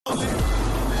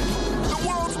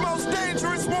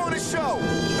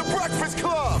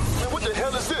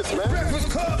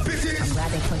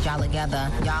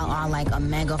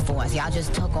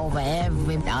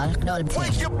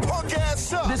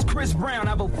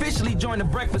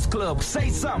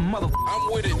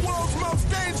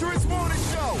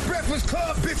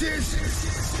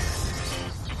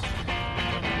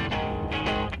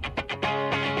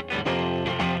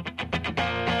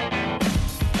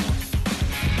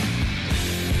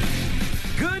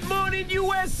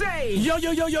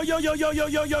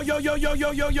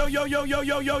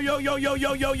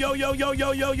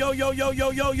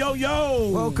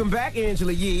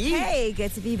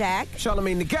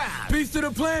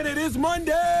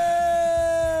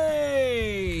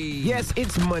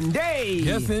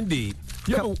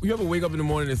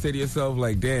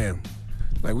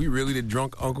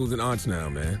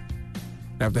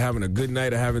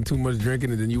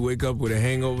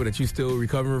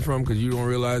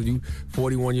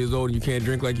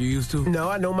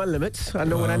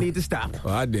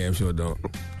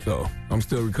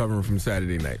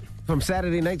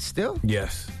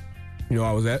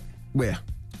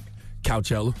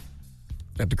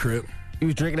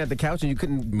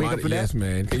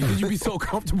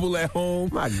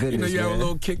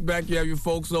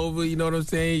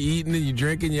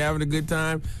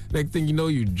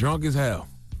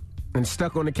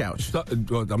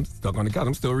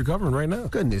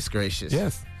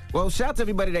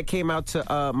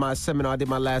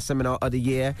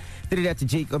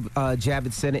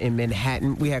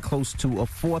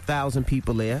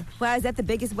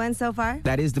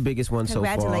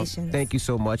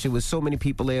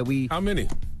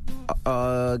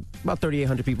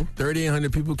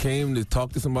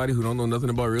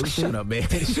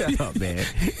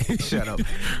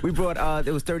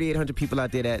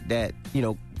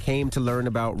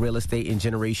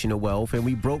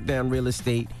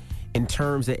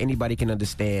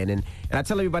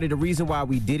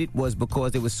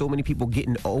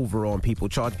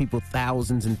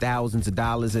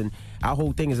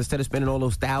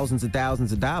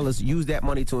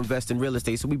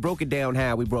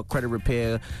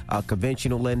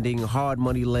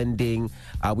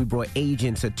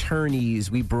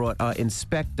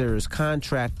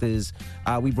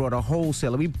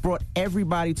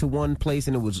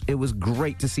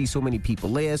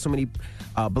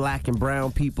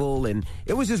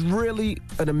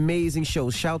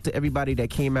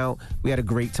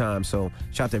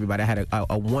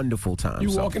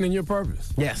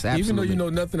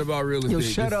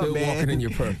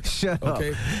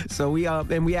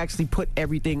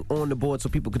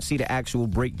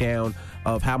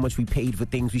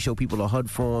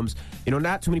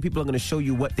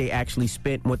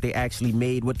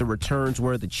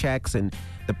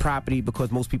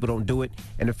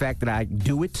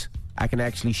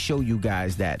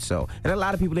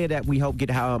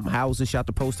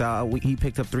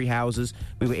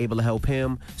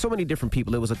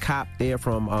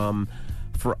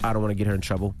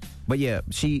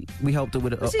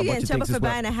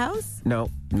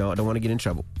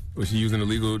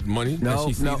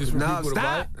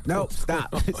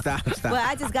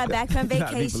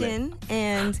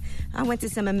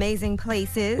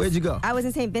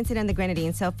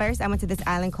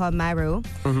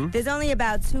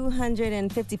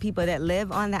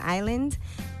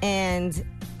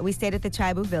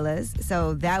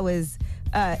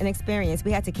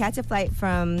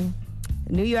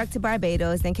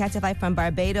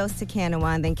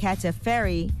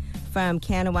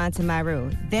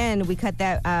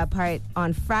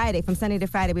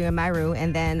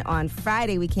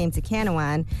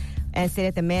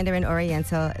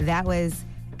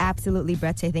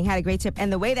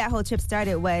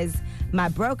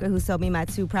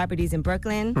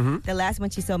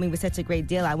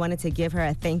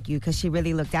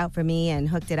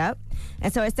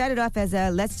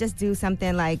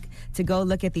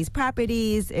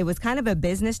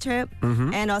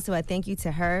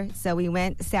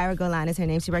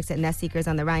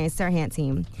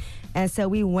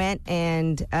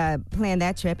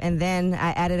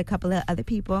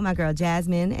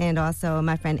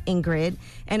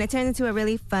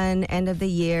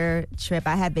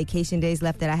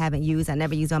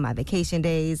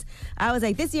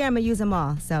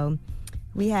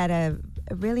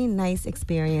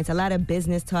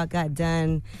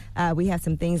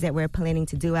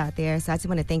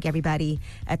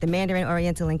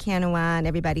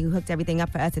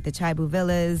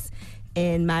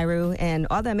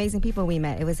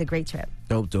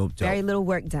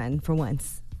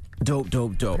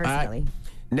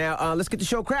Now, let's get the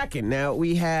show cracking. Now,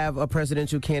 we have a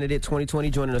presidential candidate 2020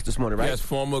 joining us this morning, right? Yes,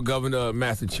 former governor of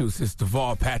Massachusetts,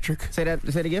 Deval Patrick. Say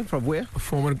it again. From where?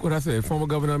 Former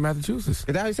governor of Massachusetts. Is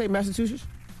that how you say Massachusetts?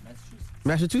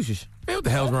 Massachusetts. Hey, what the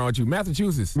hell's wrong with you?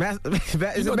 Massachusetts. You know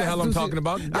what the hell I'm talking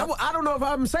about? I don't know if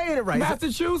I'm saying it right.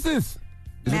 Massachusetts.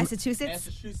 Massachusetts?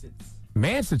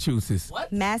 Massachusetts.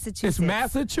 What? Massachusetts. It's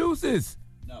Massachusetts.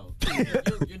 No,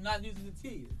 you're not using the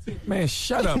T. Man,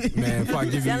 shut up, man. If I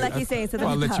give you, Sound like he's saying something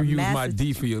I'll let you about use my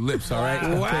D for your lips, all right?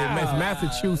 Wow. Okay, it's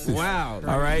Massachusetts. Wow.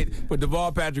 All right? But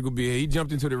Deval Patrick will be here. He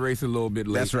jumped into the race a little bit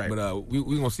late. That's right. But we're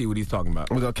going to see what he's talking about.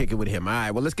 We're going to kick it with him. All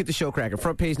right, well, let's get the show cracking.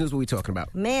 Front page news, what we talking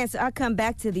about? Man, so I'll come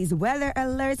back to these weather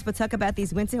alerts. We'll talk about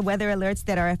these winter weather alerts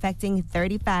that are affecting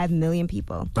 35 million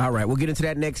people. All right, we'll get into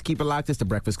that next. Keep it locked. It's The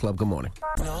Breakfast Club. Good morning.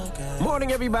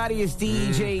 Morning, everybody. It's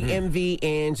DJ MV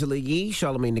Angela Yee,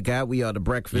 Charlamagne the God. We are The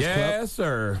Breakfast Club. Yes,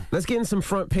 sir. Let's get in some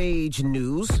front page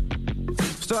news.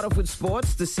 Start off with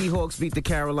sports. The Seahawks beat the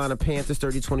Carolina Panthers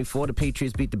 30-24. The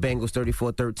Patriots beat the Bengals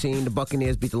 34-13. The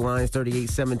Buccaneers beat the Lions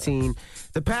 38-17.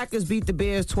 The Packers beat the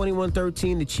Bears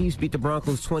 21-13. The Chiefs beat the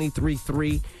Broncos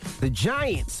 23-3. The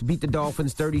Giants beat the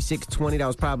Dolphins 36-20. That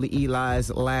was probably Eli's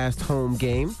last home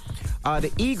game.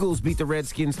 The Eagles beat the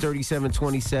Redskins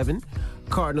 37-27.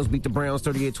 Cardinals beat the Browns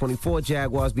 38-24.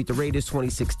 Jaguars beat the Raiders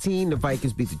 20-16. The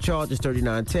Vikings beat the Chargers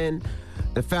 39-10.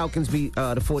 The Falcons beat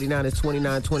the 49ers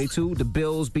 29-22. The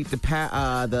Bills beat the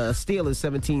Steelers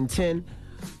 17-10.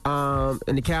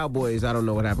 And the Cowboys, I don't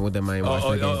know what happened with them. I ain't watched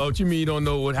that game. You mean you don't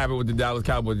know what happened with the Dallas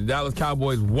Cowboys? The Dallas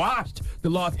Cowboys washed the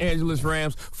Los Angeles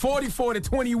Rams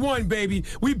 44-21, baby.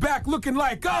 We back looking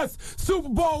like us. Super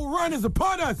Bowl run is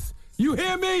upon us. You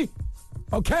hear me?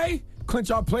 Okay?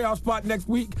 Clinch our playoff spot next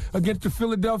week against the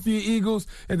Philadelphia Eagles,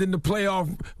 and then the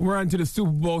playoff run to the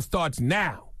Super Bowl starts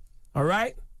now. All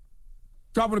right?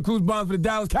 Dropping the cruise bombs for the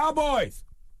Dallas Cowboys.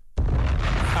 Take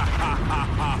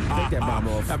that bomb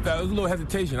off. That was a little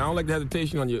hesitation. I don't like the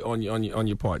hesitation on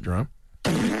your part, Drum.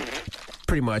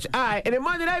 Pretty much. All right, and then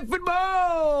Monday Night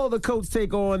Football, the Colts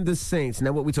take on the Saints.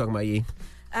 Now, what we talking about, Yee?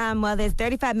 Well, there's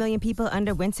 35 million people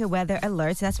under winter weather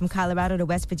alerts. That's from Colorado to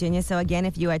West Virginia. So, again,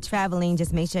 if you are traveling,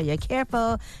 just make sure you're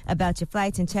careful about your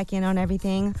flights and check in on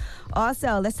everything.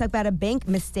 Also, let's talk about a bank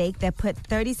mistake that put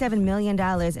 $37 million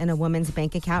in a woman's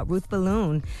bank account, Ruth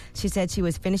Balloon. She said she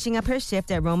was finishing up her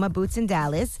shift at Roma Boots in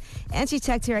Dallas, and she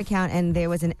checked her account, and there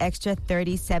was an extra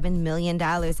 $37 million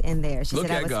in there. She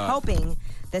said, I was hoping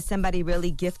that somebody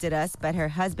really gifted us, but her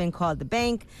husband called the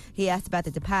bank. He asked about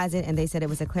the deposit, and they said it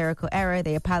was a clerical error.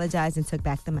 They apologized and took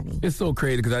back the money. It's so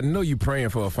crazy because I know you're praying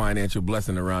for a financial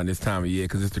blessing around this time of year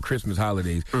because it's the Christmas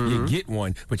holidays. You get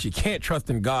one, but you can't trust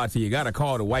in God, so you got to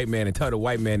call the white man and tell the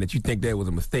white man that you think there was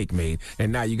a mistake made, and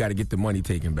now you got to get the money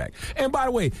taken back. And by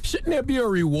the way, shouldn't there be a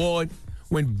reward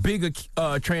when bigger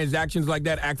transactions like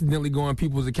that accidentally go on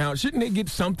people's accounts? Shouldn't they get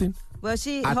something? Well,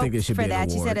 she I think it hoped should for be an that.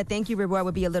 She award. said a thank you reward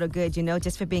would be a little good,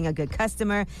 just for being a good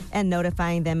customer and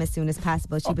notifying them as soon as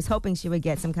possible. She was hoping she would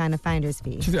get some kind of finder's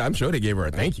fee. She said, I'm sure they gave her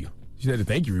a thank you. She said a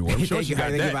thank you reward. I'm sure she got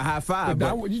They that. give her a high five.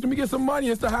 But let me get some money.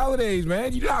 It's the holidays,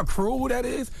 man. You know how cruel that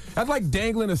is? That's like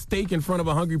dangling a steak in front of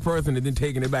a hungry person and then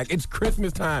taking it back. It's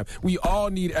Christmas time. We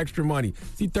all need extra money.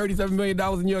 See $37 million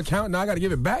in your account, now I got to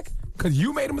give it back? Because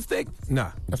you made a mistake? Nah,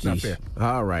 that's not fair.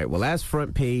 All right, well, that's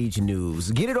front page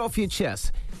news. Get it off your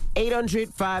chest.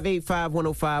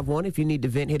 800-585-1051. If you need to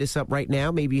vent, hit us up right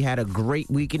now. Maybe you had a great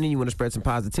weekend and you want to spread some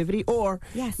positivity, or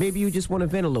maybe you just want to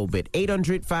vent a little bit.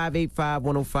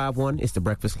 800-585-1051. It's The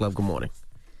Breakfast Club. Good morning.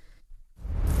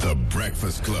 The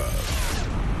Breakfast Club.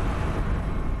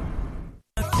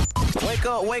 Wake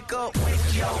up, wake up,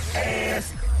 wake your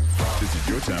ass. This is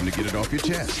your time to get it off your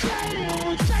chest.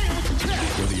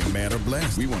 Whether you're mad or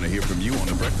blessed, we want to hear from you on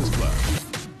The Breakfast Club.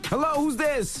 Hello, who's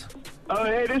this?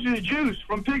 Hey, this is Juice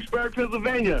from Pittsburgh,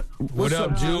 Pennsylvania. What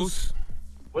up, Juice?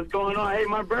 What's going on? Hey,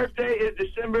 my birthday is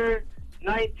December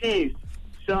 19th.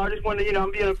 So I just want to,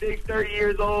 I'm being a big 30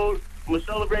 years old. I'm going to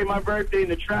celebrate my birthday in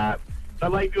the trap. I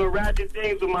like doing ratchet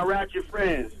things with my ratchet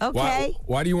friends. Okay.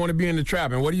 Why do you want to be in the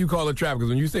trap? And what do you call a trap? Because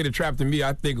when you say the trap to me,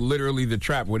 I think literally the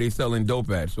trap where they selling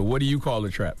dope at. So what do you call a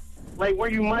trap? Like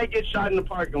where you might get shot in the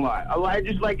parking lot. I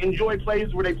just enjoy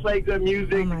places where they play good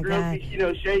music. Oh my girls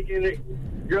be, shaking it.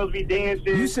 Girls be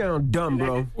dancing. You sound dumb,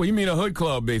 bro. Well, you mean a hood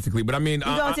club, basically. But I mean... You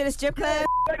going to the strip club?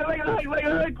 Like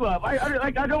a hood club.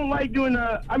 I don't like doing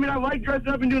I like dressing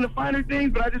up and doing the finer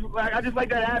things, but I just like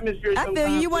that atmosphere. I feel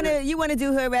you want to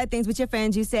do hood rat things with your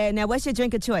friends. You said. Now, what's your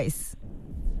drink of choice?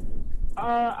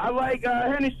 I like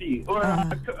Hennessy or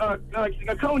a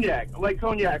cognac. I like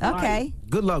cognac. Okay.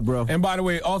 Good luck, bro. And by the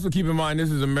way, also keep in mind,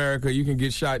 this is America. You can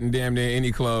get shot in damn near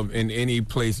any club in any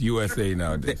place USA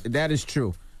nowadays. That is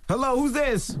true. Hello, who's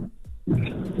this?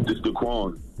 This is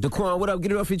Daquan. Daquan, what up?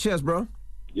 Get it off your chest, bro.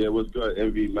 Yeah, what's good,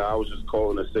 Envy, man? I was just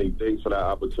calling to say thanks for that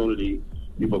opportunity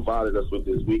you provided us with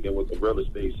this weekend with the real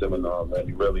estate seminar, man.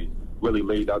 You really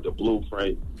laid out the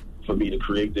blueprint for me to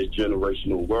create this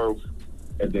generational wealth.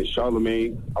 And then,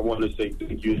 Charlamagne, I want to say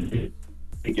thank you.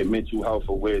 I think mental health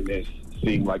awareness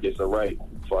seems like it's all right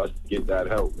for us to get that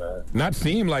help, man. Not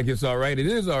seem like it's all right. It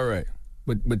is all right.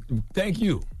 But thank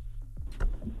you.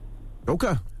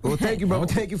 Okay. Well, thank you, bro.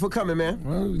 Thank you for coming, man.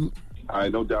 Well, All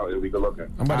right, no doubt. We good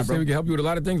looking. I'm about to say we can help you with a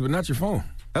lot of things, but not your phone.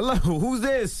 Hello, who's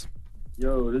this?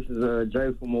 Yo, this is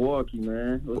Jay from Milwaukee,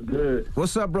 man. What's good?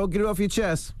 What's up, bro? Get it off your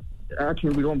chest.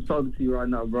 Actually, I'm talking to you right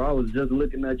now, bro. I was just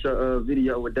looking at your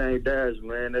video with Dame Dash,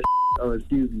 man. That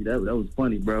excuse me, that was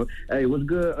funny, bro. Hey, what's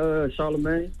good,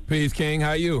 Charlamagne? Peace, King.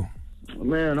 How you?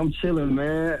 Man, I'm chilling,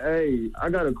 man. Hey, I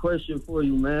got a question for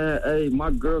you, man. Hey, me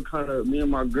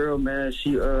and my girl, man,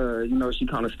 she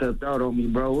kind of stepped out on me,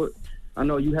 bro. I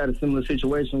know you had a similar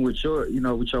situation with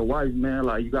your wife, man.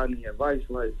 Like, you got any advice,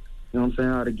 like, you know what I'm saying,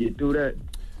 how to get through that?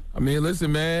 I mean,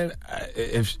 listen, man,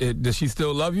 does she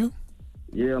still love you?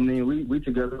 Yeah, I mean, we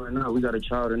together right now. We got a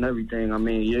child and everything. I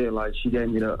mean, yeah, like, she gave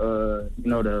me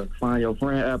the Find Your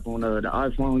Friend app on the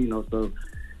iPhone, so,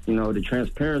 the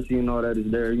transparency and all that is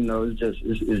there.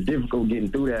 It's difficult getting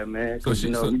through that, man. Because,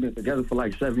 we've been together for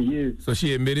like 7 years. So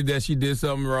she admitted that she did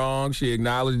something wrong. She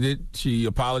acknowledged it. She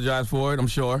apologized for it, I'm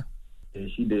sure. Yeah,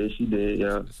 she did,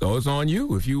 yeah. So it's on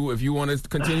you. If you want to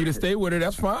continue to stay with her,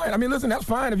 that's fine. I mean, listen, that's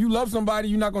fine. If you love somebody,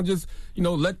 you're not going to just,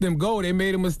 let them go. They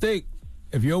made a mistake.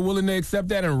 If you're willing to accept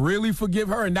that and really forgive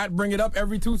her and not bring it up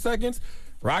every 2 seconds,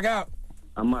 rock out.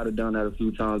 I might have done that a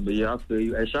few times, but yeah, I feel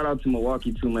you. Hey, shout out to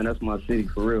Milwaukee, too, man. That's my city,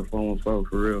 for real, 414,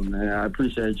 for real, man. I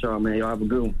appreciate y'all, man. Y'all have a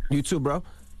good one. You too, bro.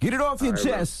 Get it off your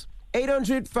chest.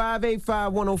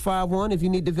 800-585-1051. If you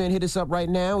need to vent, hit us up right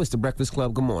now. It's The Breakfast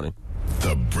Club. Good morning.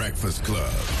 The Breakfast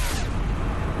Club.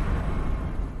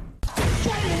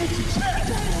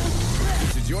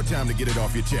 This is your time to get it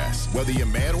off your chest, whether you're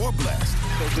mad or blessed.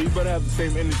 So you better have the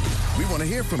same energy. We want to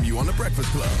hear from you on The Breakfast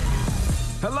Club.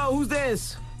 Hello, who's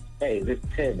this? Hey, this is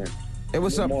Tevin. Hey,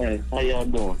 what's up? Good morning. How y'all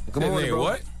doing? Good morning, bro.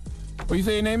 What? What you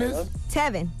say your name is?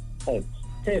 Tevin. Hey,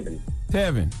 Tevin.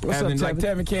 Tevin. What's up, Tevin? Like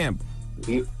Tevin Camp.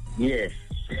 Yes.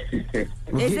 Is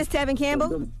this Tevin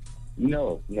Campbell?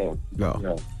 No. Tevin.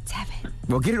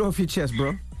 Well, get it off your chest,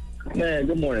 bro. Man,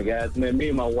 good morning, guys. Man, me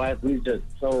and my wife, we just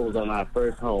closed on our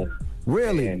first home.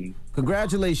 Really? And,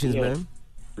 congratulations, man.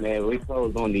 Man, we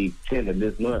closed on the 10th of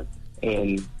this month,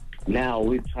 and now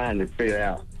we're trying to figure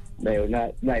out, man,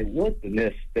 not like what's the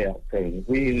next step? Because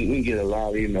we get a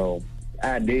lot of,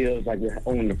 ideas, like we're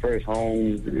owning the first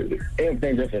home.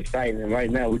 Everything just exciting. And right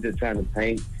now, we're just trying to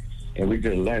paint, and we're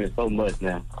just learning so much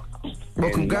now. Well,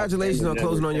 And congratulations on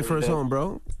closing on your first home,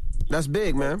 bro. That's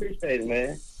big, man. Appreciate it,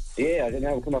 man. Yeah, then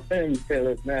now my family tell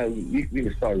us now we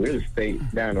can start real estate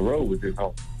down the road with this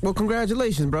home. Well,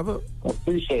 congratulations, brother.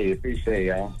 Appreciate it,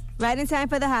 y'all. Right in time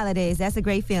for the holidays. That's a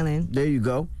great feeling. There you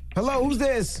go. Hello, who's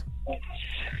this?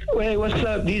 Hey, what's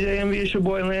up, DJ Envy? It's your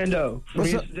boy Lando from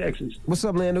What's up? Houston, Texas. What's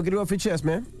up, Lando? Get it off your chest,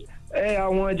 man. Hey, I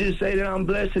want to just say that I'm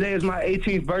blessed. Today is my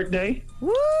 18th birthday.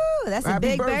 Woo! That's a Happy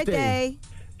big birthday.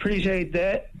 Appreciate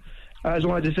that. I just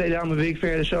wanted to say that I'm a big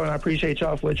fan of the show, and I appreciate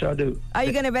y'all for what y'all do. Are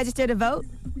you going to register to vote?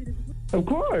 Of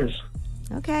course.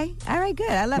 Okay. All right, good.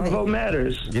 I love My it. vote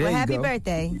matters. Well, happy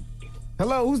birthday.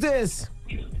 Hello, who's this?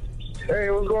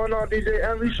 Hey, what's going on, DJ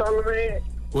Envy, Charlamagne?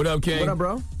 What up, King? What up,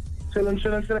 bro? Chillin'.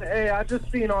 Hey, I just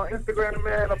seen on Instagram,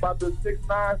 man, about the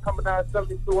 6ix9ine coming out in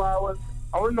 72 hours.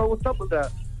 I want to know what's up with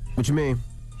that. What you mean?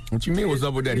 What you mean? What's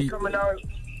up with that? Coming out.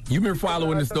 You been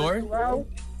following the story? I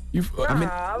mean,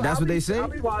 that's what they say. I'll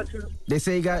be watching. They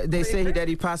say that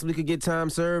he possibly could get time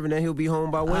served and then he'll be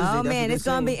home by Wednesday. Oh, That's man, what it's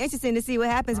going to be interesting to see what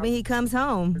happens when he comes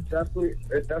home. It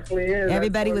definitely is.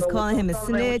 Everybody was calling him a Charlamagne, what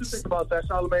you snitch. think about that,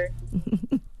 Charlamagne?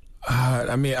 I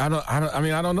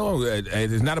don't know.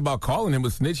 It's not about calling him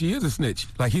a snitch. He is a snitch.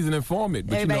 Like, he's an informant.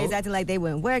 But Everybody's acting like they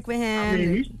wouldn't work with him. I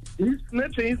mean, he's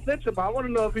snitching, but I want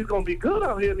to know if he's going to be good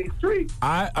out here in these streets.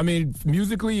 I mean,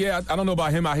 musically, yeah. I don't know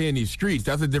about him out here in these streets.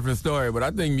 That's a different story. But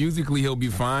I think musically he'll be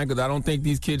fine because I don't think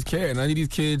these kids care. None of these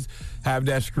kids have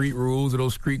that street rules or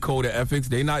those street code of ethics.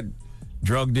 They not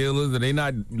drug dealers and they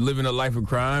not living a life of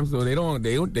crime, so they're not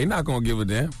gonna give a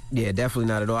damn. Yeah, definitely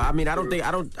not at all. I mean, I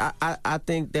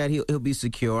think that he'll be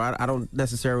secure. I don't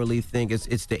necessarily think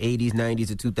it's the 80s,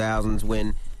 90s, or 2000s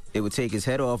when they would take his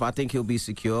head off. I think he'll be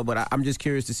secure, but I'm just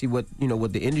curious to see what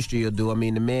the industry will do. I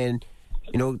mean, the man,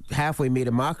 halfway made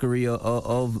a mockery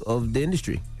of the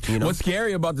industry. What's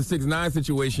scary about the 6ix9ine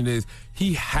situation is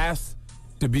he has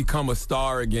to become a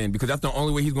star again, because that's the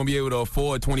only way he's going to be able to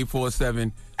afford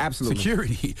 24/7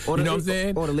 security. You know what I'm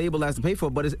saying? Or the label has to pay for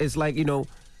it. But it's like, you know,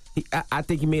 I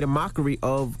think he made a mockery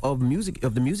of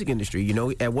the music industry. You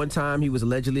know, at one time he was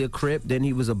allegedly a Crip, then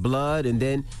he was a Blood, and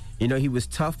then, you know, he was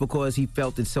tough because he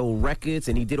felt it sold records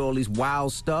and he did all these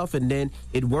wild stuff, and then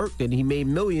it worked and he made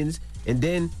millions. And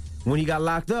then when he got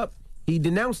locked up, he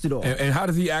denounced it all. And how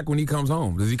does he act when he comes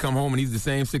home? Does he come home and he's the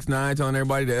same 6ix9ine telling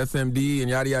everybody the SMD and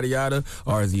yada yada yada,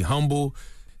 or is he humble?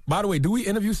 By the way, do we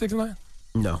interview 6ix9ine?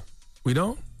 No, we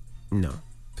don't. No.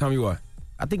 Tell me why.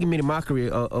 I think he made a mockery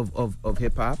of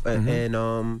hip hop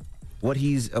and what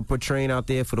he's portraying out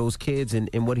there for those kids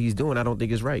and what he's doing. I don't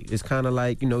think is right. It's kind of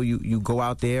like, you know, you go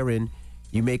out there and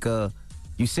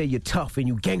you say you're tough and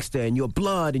you gangster and you're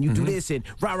Blood and you do this and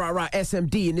rah rah rah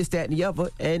SMD and this that and the other,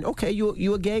 and okay,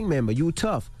 you a gang member, you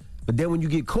tough, but then when you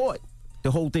get caught, the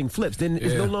whole thing flips. Then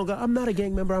it's no longer I'm not a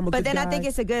gang member, I'm a good guy. But then I think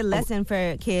it's a good lesson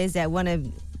for kids that want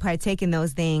to partake in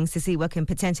those things to see what can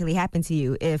potentially happen to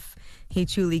you if he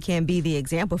truly can be the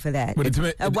example for that.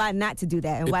 But why not to do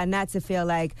that, and why not to feel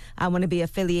like I want to be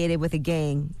affiliated with a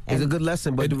gang? It's a good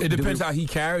lesson, but it depends how he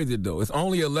carries it, though. It's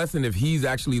only a lesson if he's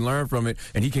actually learned from it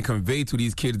and he can convey to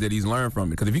these kids that he's learned from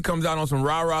it. Because if he comes out on some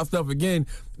rah-rah stuff again,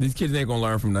 these kids ain't gonna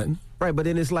learn from nothing. Right, but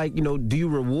then it's like, you know, do you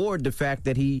reward the fact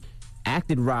that he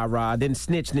acted rah-rah, then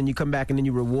snitched, and then you come back and then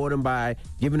you reward him by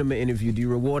giving him an interview? Do you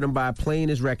reward him by playing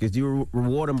his records? Do you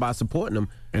reward him by supporting him?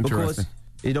 Interesting.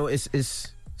 Because, you know, it's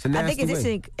a nasty I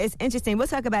think it's interesting. We'll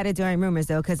talk about it during rumors,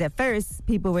 though, because at first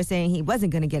people were saying he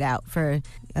wasn't going to get out for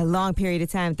a long period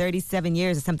of time, 37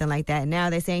 years or something like that. And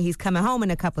now they're saying he's coming home in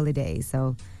a couple of days.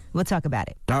 So we'll talk about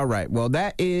it. All right. Well,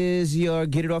 that is your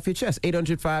Get It Off Your Chest.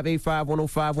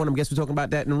 800-585-1051. I guess we're talking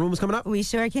about that in the rumors coming up. We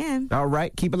sure can. All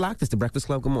right. Keep it locked. It's The Breakfast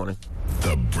Club. Good morning.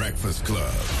 The Breakfast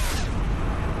Club.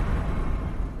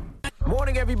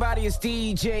 Morning, everybody. It's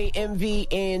DJ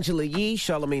MV, Angela Yee,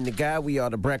 Charlamagne the Guy. We are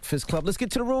The Breakfast Club. Let's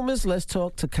get to the rumors. Let's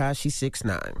talk Tekashi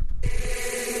 6ix9ine.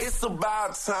 It's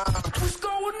about time. What's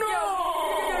going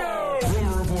on?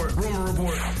 Rumor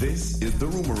report. This is the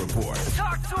Rumor Report.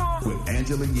 Talk to him. With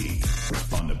Angela Yee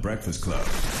on The Breakfast Club.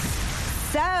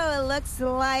 So it looks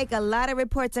like a lot of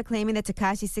reports are claiming that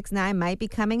Tekashi 6ix9ine might be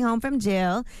coming home from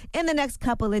jail in the next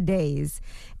couple of days.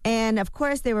 And of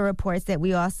course, there were reports that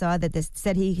we all saw that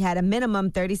said he had a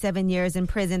minimum 37 years in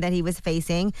prison that he was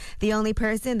facing. The only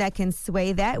person that can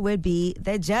sway that would be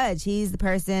the judge. He's the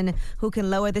person who can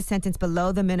lower the sentence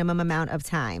below the minimum amount of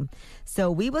time. So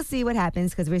we will see what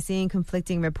happens, because we're seeing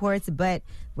conflicting reports, but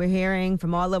we're hearing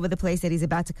from all over the place that he's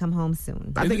about to come home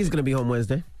soon. I think he's going to be home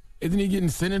Wednesday. Isn't he getting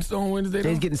sentenced on Wednesday?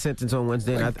 He's getting sentenced on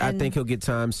Wednesday, and I think he'll get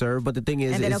time served. But the thing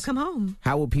is, and then he'll come home.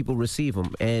 How will people receive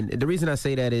him? And the reason I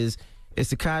say that is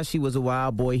Tekashi was a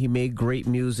wild boy. He made great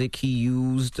music. He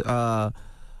used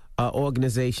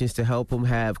organizations to help him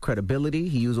have credibility.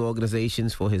 He used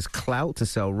organizations for his clout to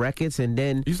sell records, and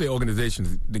then you say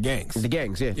organizations, the gangs. The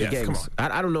gangs, yeah, yes, the gangs. Come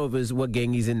on. I don't know if it's what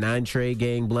gang he's in, 9 Trey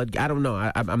gang, Blood. I don't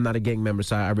know. I'm not a gang member,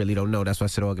 so I really don't know. That's why I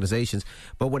said organizations.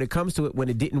 But when it comes to it, when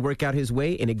it didn't work out his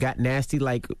way and it got nasty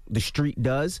like the street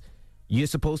does, you're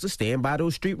supposed to stand by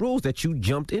those street rules that you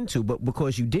jumped into. But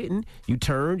because you didn't, you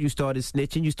turned, you started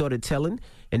snitching, you started telling,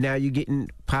 and now you're getting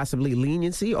possibly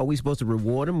leniency. Are we supposed to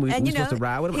reward him? We supposed to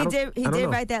ride with him? He did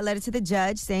write that letter to the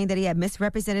judge saying that he had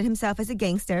misrepresented himself as a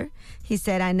gangster. He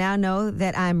said, I now know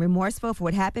that I'm remorseful for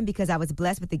what happened because I was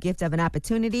blessed with the gift of an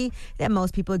opportunity that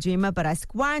most people dream of, but I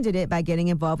squandered it by getting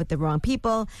involved with the wrong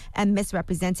people and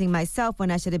misrepresenting myself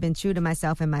when I should have been true to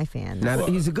myself and my fans. Now,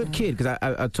 he's a good kid, because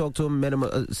I talked to him, met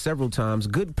him several times.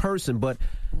 Good person, but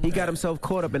he got himself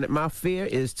caught up in it. My fear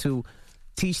is to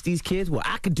teach these kids, well,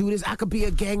 I could do this, I could be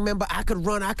a gang member, I could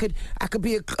run, I could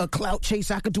be a clout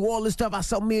chaser, I could do all this stuff, I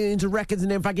sell millions of records, and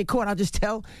then if I get caught, I'll just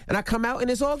tell, and I come out and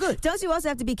it's all good. Don't you also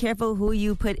have to be careful who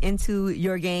you put into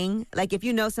your gang? Like, if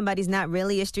you know somebody's not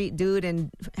really a street dude and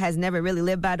has never really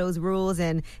lived by those rules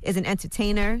and is an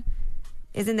entertainer,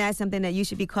 isn't that something that you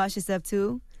should be cautious of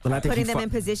too? Well, putting them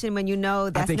in position when you know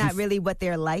that's not really what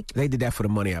they're like. They did that for the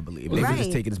money, I believe. They were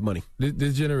just taking his money.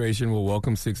 This generation will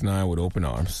welcome 6ix9ine with open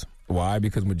arms. Why?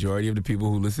 Because majority of the people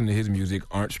who listen to his music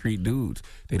aren't street dudes.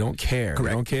 They don't care. Correct.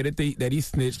 They don't care that he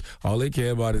snitched. All they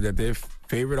care about is that their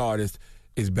favorite artist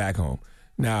is back home.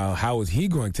 Now, how is he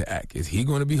going to act? Is he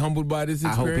going to be humbled by this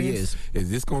experience? I hope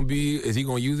he is. Is he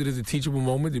going to use it as a teachable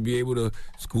moment to be able to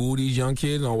school these young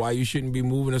kids on why you shouldn't be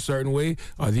moving a certain way?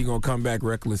 Or is he going to come back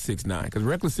reckless 6'9"? Because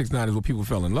reckless 6'9" is what people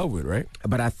fell in love with, right?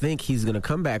 But I think he's going to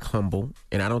come back humble,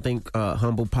 and I don't think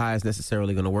humble pie is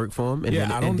necessarily going to work for him. And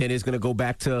then it's going to go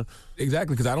back to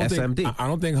exactly, because I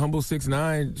don't think Humble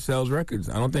 6'9" sells records.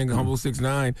 I don't think Humble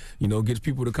 6'9", gets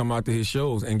people to come out to his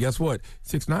shows. And guess what?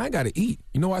 6'9" got to eat.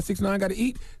 You know why 6'9" got to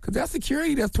eat? Because that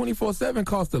security that's 24/7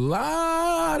 costs a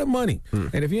lot of money.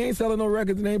 And if he ain't selling no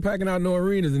records and ain't packing out no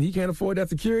arenas and he can't afford that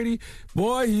security,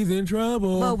 boy, he's in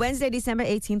trouble. Well, Wednesday, December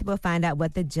 18th, we'll find out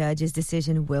what the judge's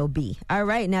decision will be. All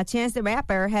right, now Chance the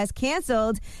Rapper has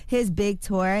canceled his big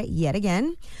tour yet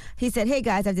again. He said, hey,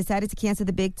 guys, I've decided to cancel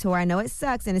the big tour. I know it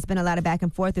sucks, and it's been a lot of back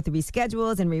and forth with the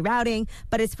reschedules and rerouting,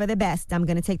 but it's for the best. I'm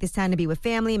going to take this time to be with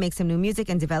family, make some new music,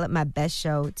 and develop my best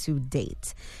show to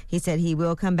date. He said he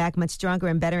will come back much stronger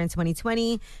and better in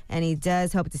 2020, and he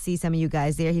does hope to see some of you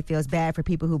guys there. He feels bad for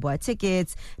people who bought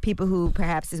tickets, people who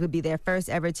perhaps this would be their first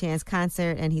ever Chance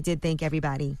concert, and he did thank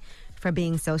everybody for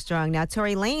being so strong. Now,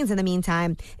 Tory Lanez, in the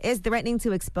meantime, is threatening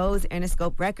to expose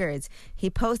Interscope Records. He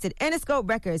posted, Interscope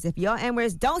Records, if y'all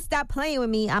N-words don't stop playing with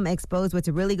me, I'm going to expose what's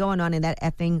really going on in that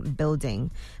effing building.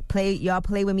 Y'all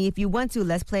play with me if you want to.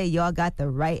 Let's play. Y'all got the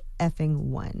right effing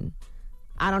one.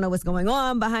 I don't know what's going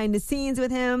on behind the scenes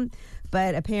with him,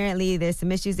 but apparently there's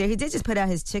some issues there. He did just put out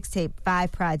his Chicks Tape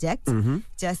 5 project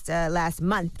just last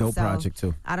month. Dope project,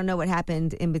 too. I don't know what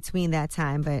happened in between that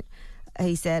time, but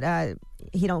he said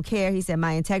he don't care. He said,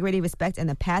 my integrity, respect, and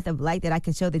the path of light that I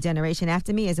can show the generation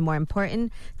after me is more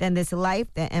important than this life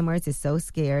that N-words is so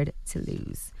scared to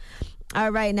lose. All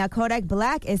right, now Kodak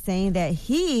Black is saying that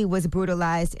he was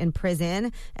brutalized in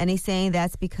prison, and he's saying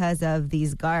that's because of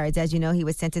these guards. As you know, he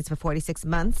was sentenced for 46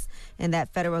 months in that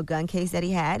federal gun case that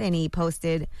he had, and he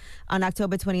posted on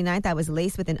October 29th, I was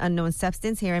laced with an unknown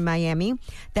substance here in Miami.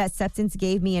 That substance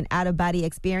gave me an out-of-body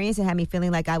experience. It had me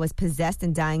feeling like I was possessed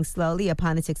and dying slowly.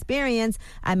 Upon this experience,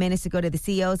 I managed to go to the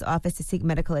CO's office to seek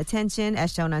medical attention.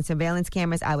 As shown on surveillance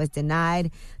cameras, I was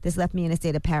denied. This left me in a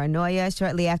state of paranoia.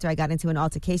 Shortly after, I got into an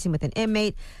altercation with an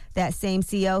inmate. That same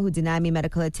CO who denied me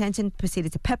medical attention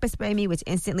proceeded to pepper spray me, which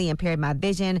instantly impaired my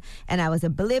vision, and I was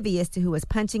oblivious to who was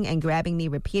punching and grabbing me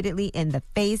repeatedly in the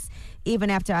face. Even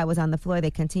after I was on the floor, they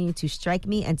continued to strike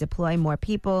me and deploy more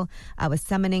people. I was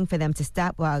summoning for them to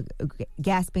stop while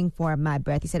gasping for my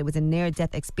breath. He said it was a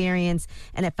near-death experience,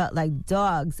 and it felt like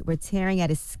dogs were tearing at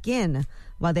his skin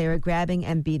while they were grabbing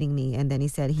and beating me. And then he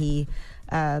said he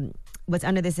was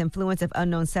under this influence of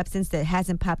unknown substance that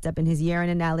hasn't popped up in his urine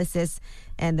analysis,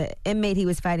 and the inmate he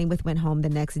was fighting with went home the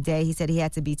next day. He said he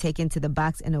had to be taken to the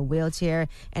box in a wheelchair,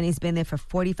 and he's been there for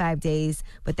 45 days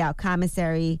without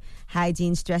commissary,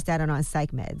 hygiene, stressed out, and on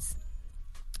psych meds.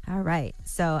 All right,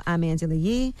 so I'm Angela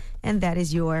Yee, and that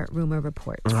is your Rumor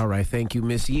Report. All right, thank you,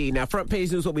 Miss Yee. Now, front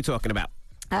page news, what we talking about?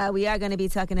 We are going to be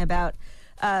talking about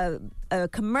a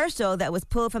commercial that was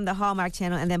pulled from the Hallmark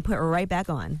Channel and then put right back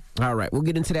on. All right, we'll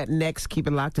get into that next. Keep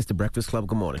it locked. It's the Breakfast Club.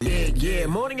 Good morning. Yeah.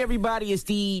 Morning, everybody. It's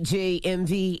DJ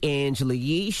MV, Angela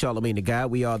Yee, Charlamagne the Guy.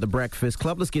 We are the Breakfast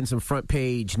Club. Let's get in some front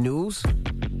page news.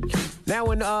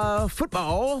 Now in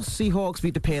football, Seahawks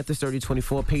beat the Panthers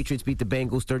 30-24. Patriots beat the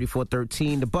Bengals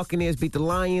 34-13. The Buccaneers beat the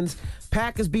Lions.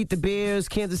 Packers beat the Bears.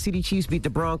 Kansas City Chiefs beat the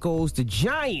Broncos. The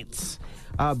Giants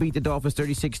beat the Dolphins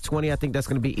 36-20. I think that's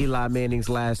going to be Eli Manning's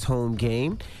last home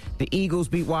game. The Eagles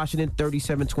beat Washington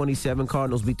 37-27.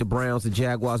 Cardinals beat the Browns. The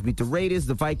Jaguars beat the Raiders.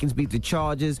 The Vikings beat the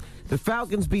Chargers. The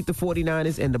Falcons beat the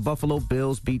 49ers. And the Buffalo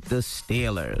Bills beat the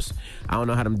Steelers. I don't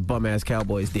know how them bum-ass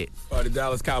Cowboys did. The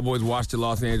Dallas Cowboys watched the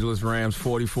Los Angeles Rams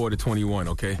 44-21,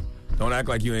 okay? Don't act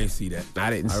like you ain't see that.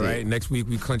 I didn't see it. All right, next week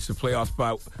we clinch the playoff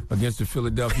spot against the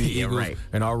Philadelphia Eagles, right.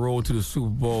 And our road to the Super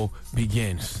Bowl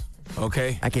begins.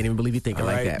 Okay? I can't even believe you're thinking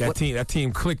like that. That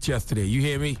team clicked yesterday. You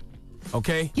hear me?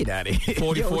 Okay? Get out of here.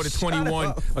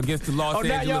 44-21 against the Los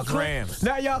Angeles Rams.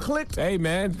 Now y'all clicked? Hey,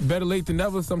 man, better late than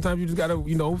never. Sometimes you just got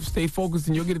to, stay focused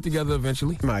and you'll get it together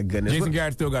eventually. My goodness. Jason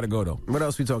Garrett still got to go, though. What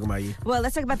else we talking about, you? Well,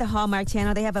 let's talk about the Hallmark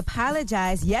Channel. They have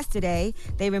apologized yesterday.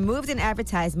 They removed an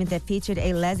advertisement that featured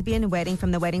a lesbian wedding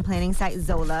from the wedding planning site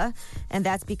Zola, and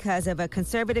that's because of a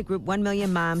conservative group, 1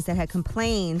 Million Moms, that had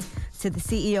complained to the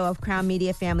CEO of Crown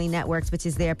Media Family Networks, which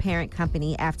is their parent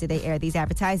company, after they aired these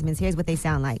advertisements. Here's what they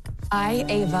sound like. I,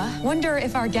 Ava, wonder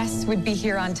if our guests would be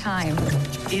here on time.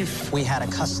 If we had a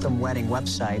custom wedding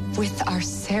website. With our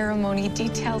ceremony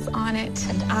details on it.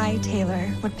 And I, Taylor,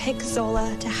 would pick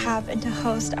Zola to have and to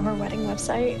host our wedding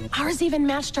website. Ours even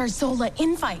matched our Zola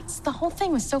invites. The whole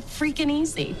thing was so freaking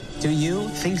easy. Do you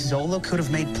think Zola could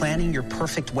have made planning your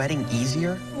perfect wedding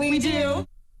easier? We do.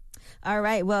 All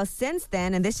right. Well, since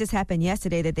then, and this just happened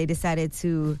yesterday that they decided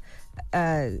to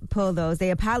pull those.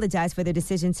 They apologized for their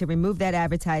decision to remove that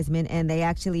advertisement, and they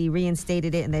actually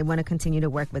reinstated it, and they want to continue to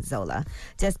work with Zola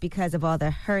just because of all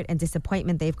the hurt and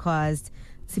disappointment they've caused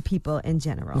to people in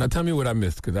general. Now tell me what I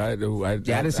missed, because I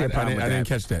didn't see a problem with I didn't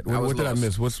that. catch that. I was What did I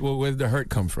lost. miss? Where did the hurt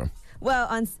come from? Well,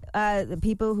 on the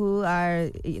people who are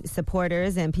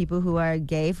supporters and people who are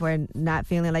gay for not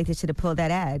feeling like they should have pulled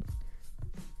that ad.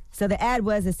 So the ad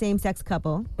was a same-sex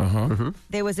couple.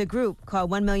 There was a group called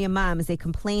 1 Million Moms. They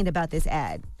complained about this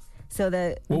ad. So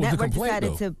the What was the network complaint,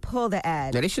 decided though? to pull the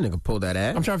ad. Yeah, they shouldn't have pulled that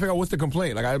ad. I'm trying to figure out what's the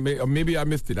complaint. Like, maybe I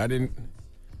missed it. I didn't.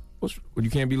 You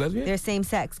can't be lesbian? They're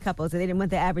same-sex couples, so they didn't want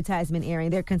the advertisement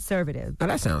airing. They're conservative. Now,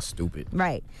 that sounds stupid.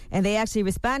 Right. And they actually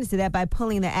responded to that by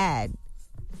pulling the ad.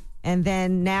 And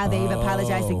then now they've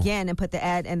apologized again and put the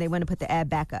ad, and they want to put the ad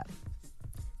back up.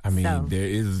 I mean, So- there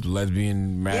is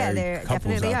lesbian married there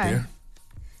couples definitely out are. there.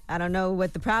 I don't know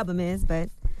what the problem is, but,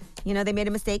 they made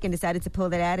a mistake and decided to pull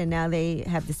that ad, and now they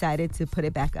have decided to put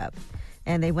it back up.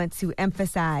 And they want to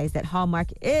emphasize that Hallmark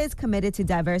is committed to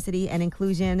diversity and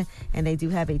inclusion, and they do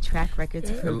have a track record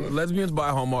to prove it. Lesbians buy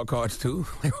Hallmark cards too.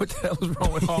 Like, what the hell is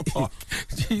wrong with Hallmark?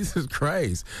 Jesus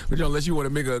Christ! But unless you want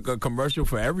to make a commercial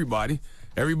for everybody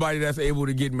that's able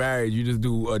to get married, you just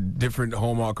do a different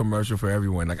Hallmark commercial for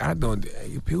everyone. Like, I don't.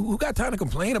 People who got time to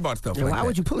complain about stuff Yeah, like why that?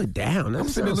 would you pull it down? That I'm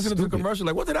sitting there sounds listening to the stupid. commercial.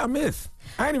 Like, what did I miss?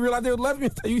 I didn't even realize they were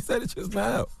lesbians until you said it just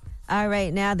now. All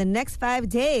right, now the next 5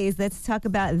 days, let's talk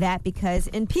about that because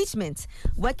impeachment.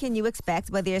 What can you expect?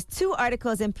 Well, there's 2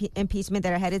 articles in impeachment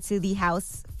that are headed to the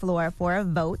House floor for a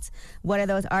vote. What are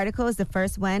those articles? The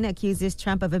first one accuses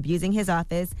Trump of abusing his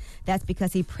office. That's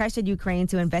because he pressured Ukraine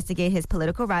to investigate his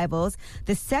political rivals.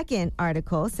 The second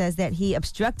article says that he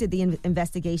obstructed the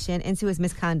investigation into his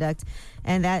misconduct,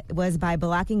 and that was by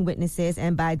blocking witnesses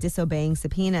and by disobeying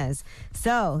subpoenas.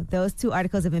 So those 2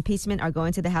 articles of impeachment are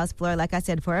going to the House floor, like I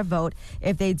said, for a vote.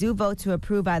 If they do vote to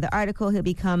approve by the article, he'll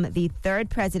become the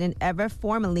 3rd president ever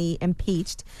formally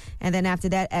impeached. And then after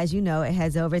that, as you know, it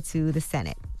heads over to the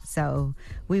Senate. So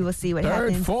we will see what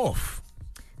happens. 3rd,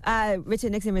 4th.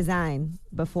 Richard Nixon resigned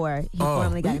before he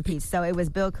formally got impeached. So it was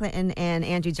Bill Clinton and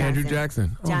Andrew Johnson. Andrew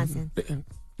Jackson. Johnson.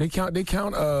 They count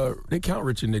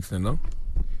Richard Nixon, though.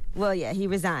 Well, yeah, he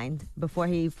resigned before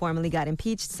he formally got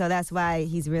impeached. So that's why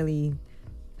he's really,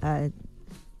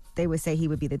 they would say he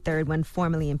would be the 3rd one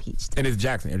formally impeached. And it's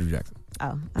Andrew Jackson.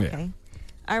 Oh, okay.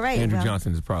 All right. Andrew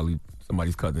Johnson is probably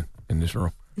somebody's cousin in this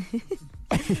room.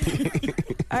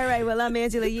 All right. Well, I'm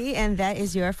Angela Yee, and that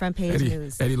is your front page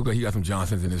news. Eddie look like he got some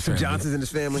Johnsons in his family. Johnsons in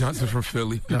his family? Johnson's from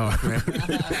Philly. No.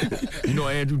 You know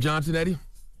Andrew Johnson, Eddie?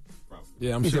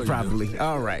 Yeah, I'm He sure said probably.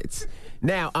 All right.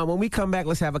 Now, when we come back,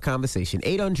 let's have a conversation.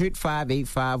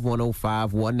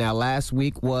 800-585-1051. Now, last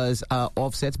week was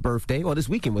Offset's birthday, or this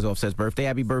weekend was Offset's birthday.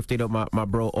 Happy birthday to my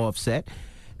bro Offset.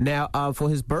 Now, for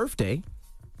his birthday,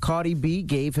 Cardi B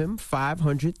gave him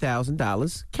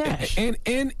 $500,000 cash. And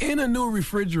in a new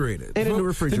refrigerator. In a new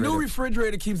refrigerator. The new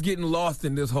refrigerator keeps getting lost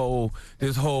in this whole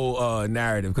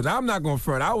narrative. Because I'm not going to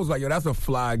front. I was like, yo, that's a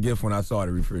fly gift when I saw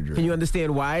the refrigerator. Can you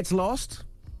understand why it's lost?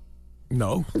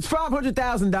 No. It's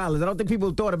 $500,000. I don't think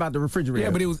people thought about the refrigerator.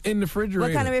 Yeah, but it was in the refrigerator.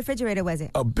 What kind of refrigerator was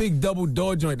it? A big double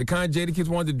door joint, the kind Jada kids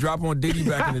wanted to drop on Diddy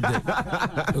back in the day.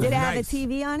 Did it have a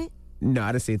TV on it? No,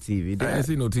 I didn't see a TV. I didn't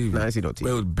see no TV. No, I didn't see no TV. But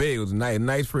it was big. It was a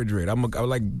nice refrigerator. I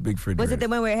like big refrigerators. Was it the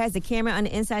one where it has the camera on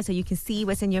the inside so you can see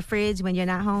what's in your fridge when you're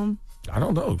not home? I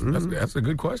don't know. That's a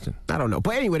good question. I don't know.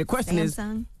 But anyway, the question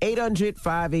Samsung? is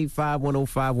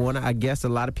 800-585-1051. I guess a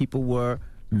lot of people were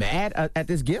mad at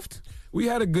this gift. We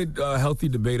had a good, healthy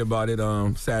debate about it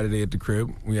Saturday at the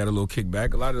crib. We had a little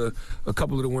kickback. A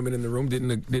couple of the women in the room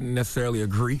didn't necessarily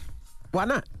agree. Why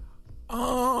not?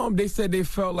 They said they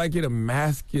felt like it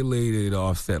emasculated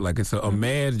Offset. Like it's a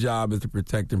man's job is to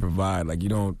protect and provide. Like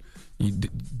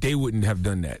they wouldn't have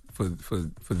done that for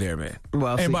their man.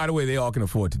 Well, and by the way, they all can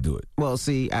afford to do it. Well,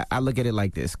 see, I look at it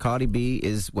like this. Cardi B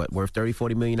is worth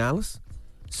 $30-40 million?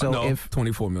 So no, if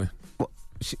 $24 million.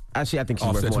 I think she's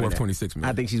Offset's worth more worth than $26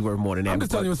 million. I think she's worth more than that. I'm just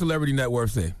telling you what Celebrity Net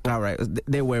Worth say. All right.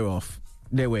 They're way off.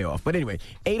 But anyway,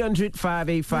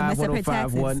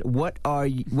 800-585-1051.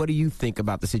 What do you think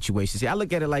about the situation? See, I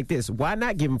look at it like this. Why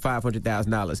not give him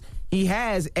 $500,000? He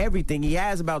has everything. He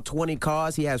has about 20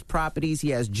 cars. He has properties.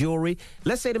 He has jewelry.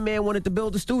 Let's say the man wanted to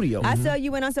build a studio. I saw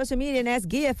you went on social media and asked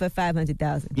Gia for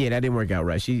 $500,000. Yeah, that didn't work out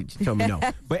right. She told me no.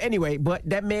 But anyway,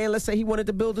 that man, let's say he wanted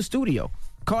to build a studio.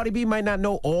 Cardi B might not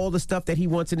know all the stuff that he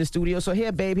wants in the studio. So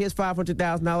here, babe, here's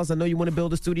 $500,000. I know you want to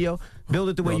build a studio. Build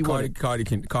it the way you want it. Cardi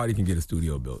can get a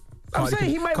studio built. I'm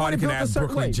saying he might Cardi want to can build a ask certain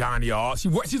Brooklyn way. Johnny all.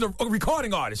 She's a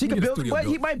recording artist. He can can build it, but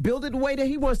he might build it the way that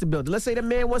he wants to build it. Let's say the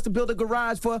man wants to build a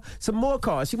garage for some more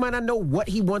cars. He might not know what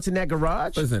he wants in that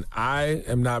garage. Listen, I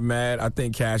am not mad. I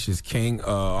think cash is king.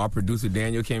 Our producer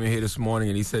Daniel came in here this morning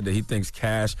and he said that he thinks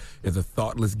cash is a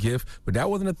thoughtless gift, but that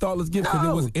wasn't a thoughtless gift because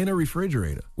it was in a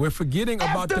refrigerator. We're forgetting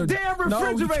about the damn refrigerator. No,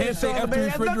 you can't say son, after man.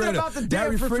 refrigerator. About the That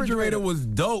damn refrigerator was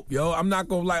dope, yo. I'm not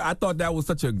gonna lie. I thought that was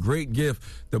such a great gift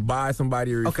to buy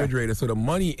somebody a refrigerator. So the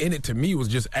money in it to me was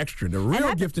just extra. The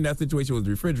real gift in that situation was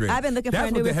the refrigerator. I've been looking for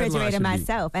a new refrigerator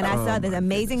myself, and I saw this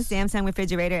amazing Samsung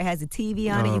refrigerator. It has a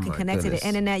TV on it. You can connect to the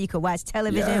internet. You can watch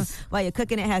television while you're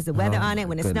cooking. It has the weather on it.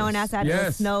 When it's snowing outside,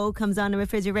 the snow comes on the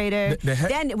refrigerator.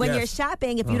 Then when you're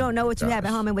shopping, if you don't know what you have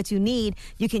at home and what you need,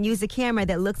 you can use the camera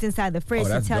that looks inside the fridge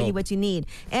to tell you what you need.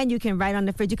 And you can write on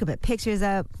the fridge. You can put pictures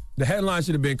up. The headline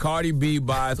should have been Cardi B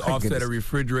buys Offset a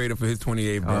refrigerator for his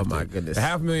 28th birthday. Oh, my goodness. The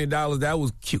 $500,000, that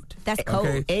was cute. That's cold.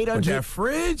 Okay? 800 that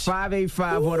fridge?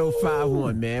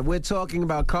 585-1051, man. We're talking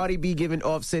about Cardi B giving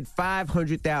Offset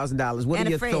 $500,000. What are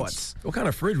your thoughts? What kind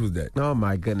of fridge was that? Oh,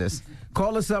 my goodness.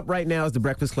 Call us up right now. It's The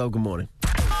Breakfast Club. Good morning.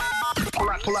 Pull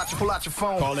out your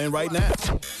phone. Call in right now.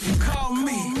 Call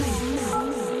me.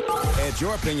 Add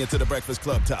your opinion to the Breakfast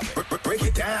Club topic. Break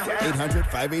it down.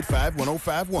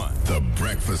 800-585-1051. The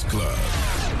Breakfast Club.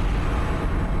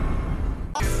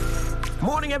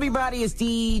 Morning, everybody. It's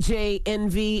DJ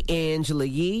Envy, Angela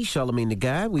Yee, Charlamagne the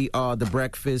Guy. We are The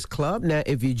Breakfast Club. Now,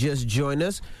 if you just joined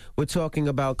us, we're talking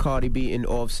about Cardi B and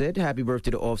Offset. Happy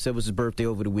birthday to Offset. It was his birthday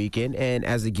over the weekend. And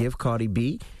as a gift, Cardi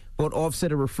B bought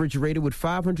Offset a refrigerator with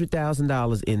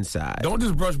 $500,000 inside. Don't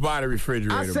just brush by the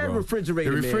refrigerator, I said bro.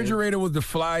 refrigerator, The refrigerator was the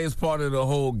flyest part of the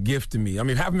whole gift to me. I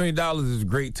mean, $500,000 is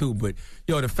great, too, but,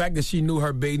 yo, the fact that she knew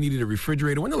her bae needed a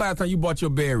refrigerator. When the last time you bought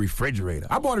your bae a refrigerator?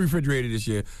 I bought a refrigerator this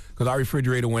year because our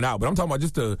refrigerator went out, but I'm talking about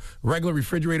just a regular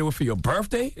refrigerator for your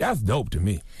birthday? That's dope to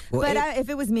me. Well, but if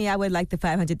it was me, I would like the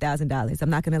 $500,000. I'm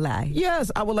not going to lie. Yes,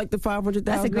 I would like the $500,000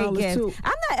 That's a great gift. too.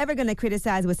 I'm not ever going to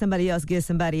criticize what somebody else gives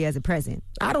somebody as a present.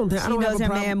 I don't She knows have a her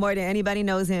problem. man more than anybody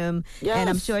knows him, and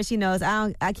I'm sure she knows.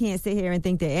 I can't sit here and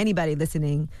think that anybody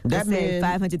listening would say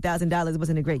 $500,000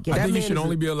 wasn't a great gift. I think you should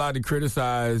only be allowed to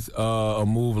criticize a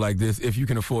move like this if you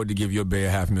can afford to give your bae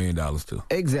 $500,000 to.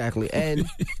 Exactly. And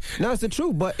no, it's the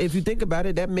truth. But if you think about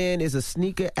it, that man is a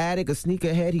sneaker addict, a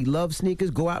sneakerhead. He loves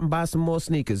sneakers. Go out and buy some more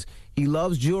sneakers. He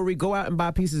loves jewelry. Go out and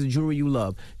buy pieces of jewelry you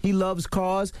love. He loves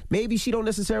cars. Maybe she don't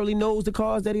necessarily knows the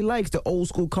cars that he likes, the old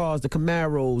school cars, the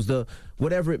Camaros, the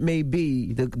whatever it may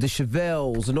be, the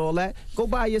Chevelles and all that. Go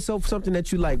buy yourself something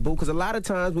that you like, boo. Because a lot of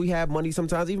times we have money,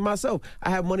 sometimes even myself,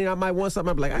 I have money and I might want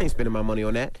something. I'm like, I ain't spending my money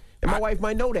on that. And my wife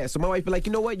might know that. So my wife be like,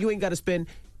 you know what? You ain't got to spend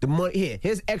the money.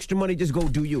 Here's extra money. Just go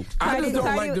do you.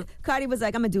 Cardi was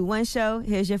like, I'm going to do one show.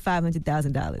 Here's your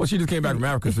 $500,000. Well, she just came back from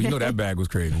Africa, so you know that bag was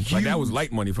crazy. Like, that was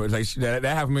light money for her. Like, that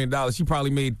 $500,000, she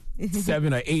probably made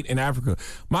 7 or 8 in Africa.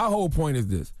 My whole point is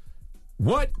this.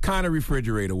 What kind of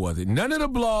refrigerator was it? None of the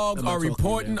blogs are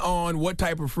reporting on what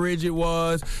type of fridge it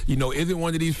was. You know, is it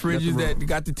one of these fridges that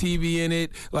got the TV in it?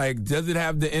 Like, does it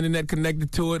have the internet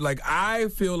connected to it? Like, I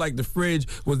feel like the fridge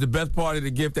was the best part of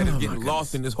the gift that is getting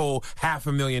lost in this whole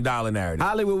 $500,000 narrative.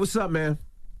 Hollywood, what's up, man?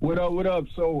 What up?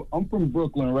 So, I'm from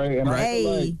Brooklyn, right? And I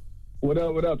feel like,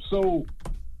 what up? So,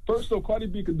 first off, Cardi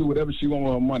B could do whatever she wants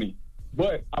with her money.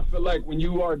 But I feel like when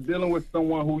you are dealing with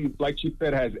someone who, like she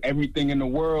said, has everything in the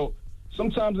world,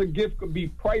 sometimes a gift could be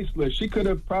priceless. She could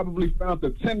have probably found a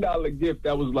 $10 gift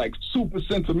that was like super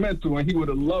sentimental, and he would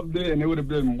have loved it, and it would have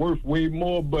been worth way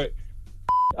more. But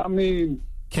I mean,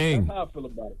 King, that's how I feel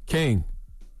about it. King,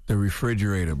 the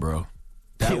refrigerator, bro.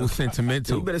 That was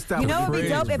sentimental. You better stop. You know what would be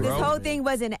dope if bro. this whole thing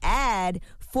was an ad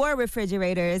for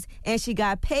refrigerators, and she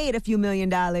got paid a few $1 million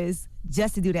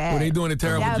just to do the ad. Well, they doing a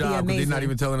terrible That would be job, but they're amazing. not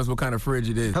even telling us what kind of fridge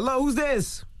it is. Hello, who's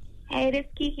this? Hey, this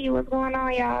Kiki. What's going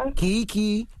on, y'all?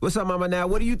 Kiki. What's up, mama? Now,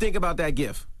 what do you think about that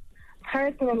gift?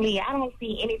 Personally, I don't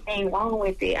see anything wrong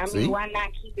with it. I mean, why not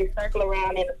keep it circle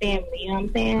around in the family? You know what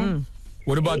I'm saying?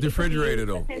 What about the refrigerator,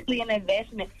 though? Essentially an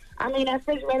investment. I mean, that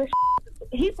refrigerator,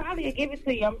 he probably will give it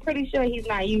to you. I'm pretty sure he's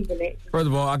not using it. First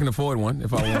of all, I can afford one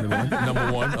if I wanted one.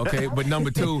 Number one, okay? But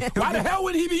number two, why the hell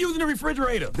would he be using the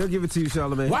refrigerator? They'll give it to you,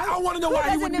 Charlamagne. Why? I want to know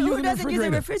why he wouldn't be using the refrigerator.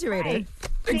 Use a refrigerator? Right.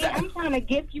 See, I'm trying to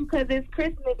gift you because it's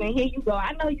Christmas, and here you go.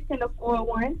 I know you can afford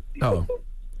one. Oh,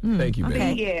 thank you, Okay.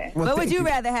 baby. Yeah. What would you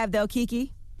rather have, though,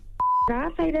 Kiki? I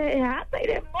say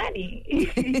that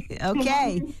money.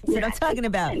 Okay. That's what I'm talking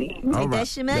about. Take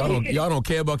that your money. Y'all don't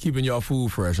care about keeping y'all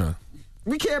food fresh, huh?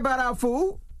 We care about our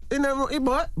food.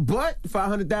 But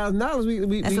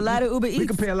 $500,000. That's a lot of Uber Eats. We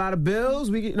can pay a lot of bills.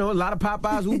 A lot of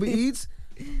Popeyes, Uber Eats.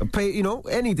 Pay,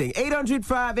 anything.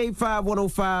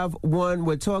 800-585-1051.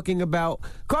 We're talking about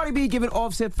Cardi B giving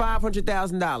Offset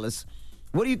 $500,000.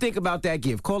 What do you think about that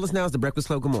gift? Call us now. It's The Breakfast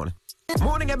Club. Good morning.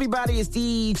 Morning, everybody. It's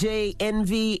DJ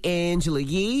Envy, Angela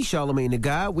Yee, Charlamagne the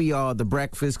God. We are The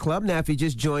Breakfast Club. Now, if you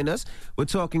just joined us, we're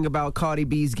talking about Cardi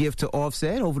B's gift to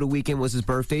Offset. Over the weekend was his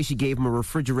birthday. She gave him a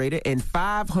refrigerator and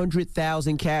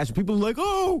 $500,000 cash. People are like,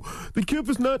 oh, the gift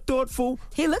is not thoughtful.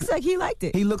 He looks like he liked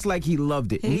it. He looks like he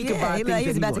loved it. He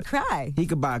was about to cry. He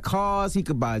could buy cars. He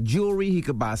could buy jewelry. He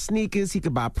could buy sneakers. He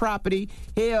could buy property.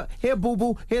 Here,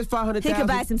 boo-boo. Here's $500,000. He could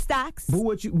buy some stocks.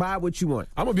 Buy what you want.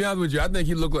 I'm going to be honest with you. I think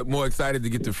he looked like more excited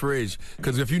to get the fridge.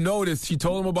 Because if you notice, she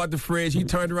told him about the fridge. He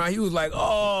turned around. He was like,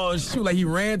 oh, shoot. Like, he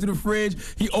ran to the fridge.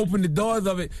 He opened the doors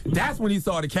of it. That's when he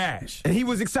saw the cash. And he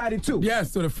was excited, too.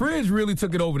 Yes, so the fridge really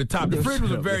took it over the top. The fridge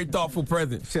was a very thoughtful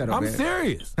present. I'm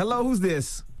serious. Hello, who's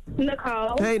this?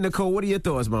 Nicole. Hey, Nicole, what are your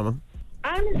thoughts, mama?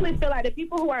 I honestly feel like the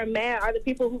people who are mad are the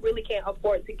people who really can't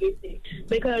afford to get it.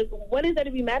 Because what is there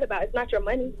to be mad about? It's not your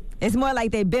money. It's more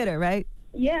like they bitter, right?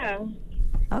 Yeah.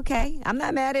 Okay, I'm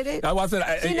not mad at it. That's why I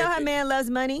said, you know how man loves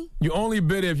money? You only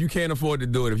bid if you can't afford to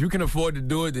do it. If you can afford to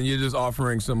do it, then you're just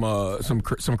offering some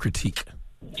critique.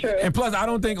 True. And plus, I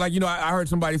don't think, I heard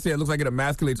somebody say it looks like it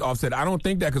emasculates Offset. I don't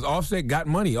think that because Offset got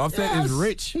money. Offset is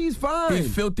rich. He's fine.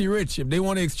 He's filthy rich. If they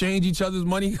want to exchange each other's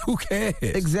money, who cares?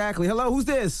 Exactly. Hello, who's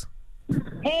this?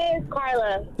 Hey, it's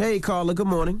Carla. Hey, Carla. Good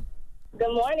morning.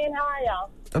 Good morning. How are y'all?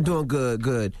 I'm doing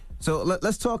good. So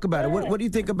let's talk about it. What do you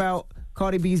think about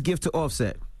Cardi B's gift to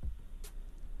Offset?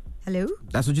 Hello?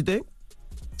 That's what you think?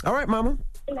 All right, mama.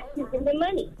 The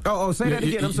money. Oh, say that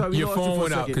again. I'm sorry. Your phone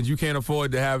went out because you can't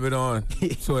afford to have it on,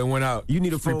 so it went out. You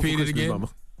need a phone. Repeat it again. Mama.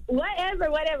 Whatever.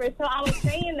 So I was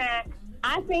saying that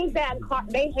I think that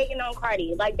they hating on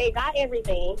Cardi. Like, they got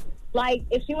everything. Like,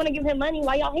 if she want to give him money,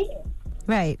 why y'all hating?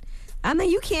 Right. I mean,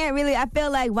 you can't really. I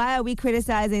feel like, why are we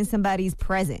criticizing somebody's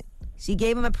present? She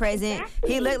gave him a present.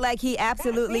 Exactly. He looked like he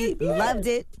absolutely loved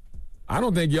it. I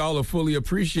don't think y'all are fully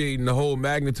appreciating the whole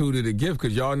magnitude of the gift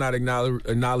because y'all not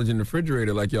acknowledging the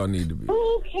refrigerator like y'all need to be.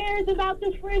 Who cares about the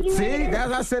refrigerator? See,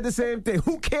 I said the same thing.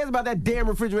 Who cares about that damn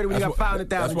refrigerator when you got $500,000?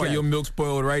 That's why your milk's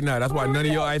spoiled right now. That's why none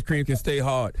of your ice cream can stay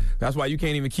hard. That's why you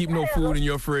can't even keep no food in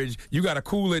your fridge. You got to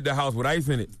cool it the house with ice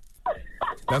in it.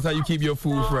 That's how you keep your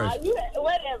food fresh.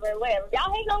 Whatever.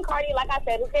 Y'all hate on Cardi, like I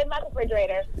said. Who cares about the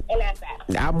refrigerator? And that's that.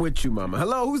 I'm with you, mama.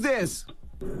 Hello, who's this?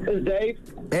 It's Dave.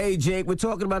 Hey, Jake. We're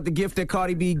talking about the gift that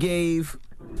Cardi B gave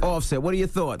Offset. What are your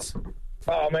thoughts?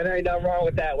 Oh, man, there ain't nothing wrong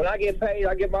with that. When I get paid,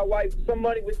 I give my wife some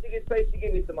money. When she gets paid, she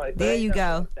give me some money. There you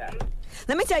go.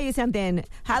 Let me tell you something.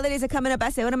 Holidays are coming up. I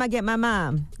said, what am I getting my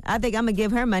mom? I think I'm going to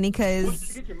give her money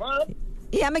because... You get your mom?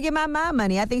 Yeah, I'm going to give my mom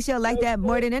money. I think she'll like that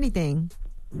more than anything.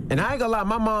 And I ain't gonna lie,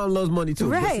 my mom loves money too.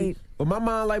 Right. But my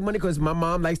mom like money because my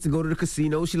mom likes to go to the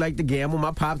casino. She like to gamble.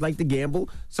 My pops like to gamble.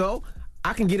 So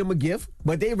I can get them a gift,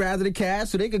 but they rather the cash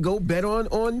so they could go bet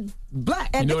on black.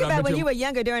 And think about when you were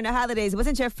younger during the holidays.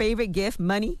 Wasn't your favorite gift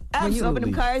money? Absolutely. When you open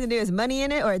them cards and there's money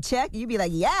in it or a check, you'd be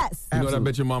like, yes. You know what I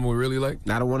bet your mama would really like?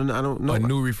 I don't know. A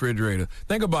new refrigerator.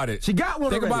 Think about it. She got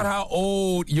one Think already. about how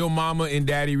old your mama and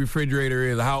daddy refrigerator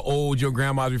is, or how old your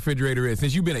grandma's refrigerator is.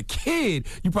 Since you've been a kid,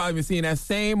 you probably been seeing that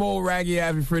same old raggedy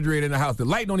ass refrigerator in the house. The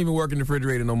light don't even work in the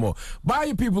refrigerator no more. Buy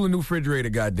your people a new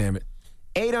refrigerator, goddammit.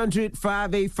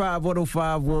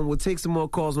 800-585-1051. We'll take some more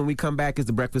calls when we come back. It's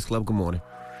The Breakfast Club. Good morning.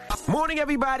 Morning,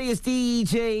 everybody. It's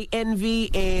DJ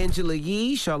Envy, Angela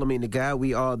Yee, Charlamagne the God.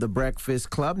 We are The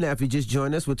Breakfast Club. Now, if you just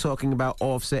joined us, we're talking about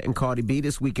Offset and Cardi B.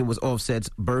 This weekend was Offset's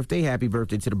birthday. Happy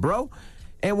birthday to the bro.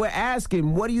 And we're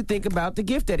asking, what do you think about the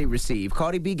gift that he received?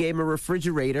 Cardi B gave him a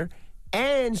refrigerator,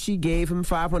 and she gave him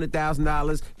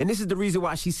 $500,000. And this is the reason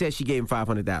why she said she gave him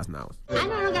 $500,000. I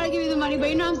know I don't gotta give you the money, but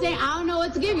you know what I'm saying? I don't know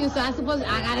what to give you, so I suppose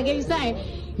I gotta give you something.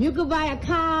 You could buy a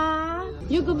car,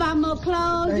 you could buy more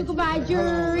clothes, you could buy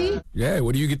jewelry. Yeah,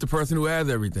 what do you get the person who has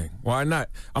everything? Why not?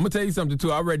 I'm gonna tell you something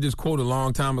too. I read this quote a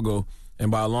long time ago,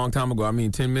 and by a long time ago, I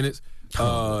mean 10 minutes.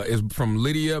 It's from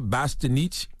Lydia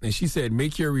Bastianich, and she said,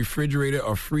 make your refrigerator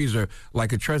or freezer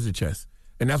like a treasure chest.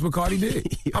 And that's what Cardi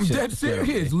did. I'm dead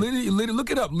serious. Lydia, look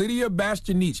it up. Lydia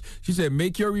Bastianich. She said,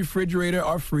 make your refrigerator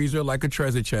or freezer like a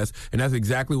treasure chest. And that's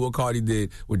exactly what Cardi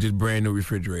did with this brand new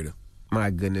refrigerator. My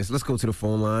goodness. Let's go to the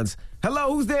phone lines.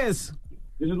 Hello, who's this?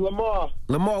 This is Lamar.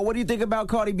 Lamar, what do you think about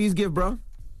Cardi B's gift, bro?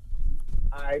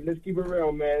 All right, let's keep it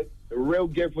real, man. The real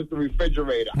gift was the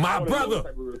refrigerator. My I don't brother. know what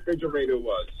type of refrigerator it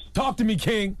was. Talk to me,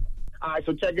 King. all right,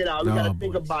 so check it out. We got to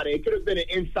think about it. It could have been an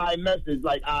inside message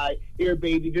like, all right, here,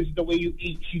 baby, this is the way you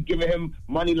eat. She's giving him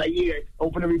money like, here,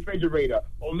 open the refrigerator.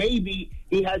 Or maybe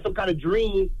he had some kind of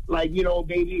dream like, you know,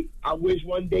 baby, I wish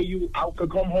one day I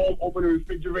could come home, open the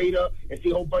refrigerator, and see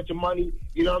a whole bunch of money.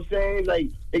 You know what I'm saying? Like,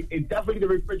 it's definitely the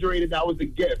refrigerator that was the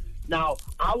gift. Now,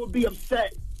 I would be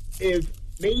upset if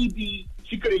maybe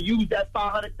she could have used that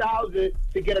 $500,000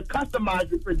 to get a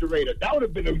customized refrigerator. That would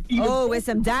have been with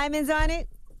some diamonds on it?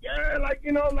 Yeah, like,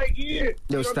 you know, like, yeah. Yo,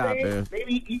 you know stop, man.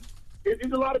 Maybe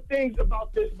there's a lot of things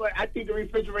about this, but I think the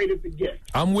refrigerator is a gift.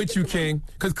 I'm with you, King,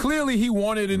 because clearly he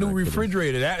wanted a new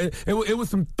refrigerator. It was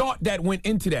some thought that went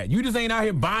into that. You just ain't out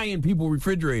here buying people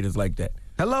refrigerators like that.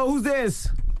 Hello, who's this?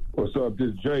 What's up? This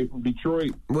is Jay from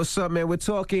Detroit. What's up, man? We're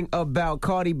talking about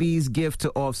Cardi B's gift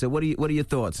to Offset. What are your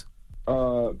thoughts?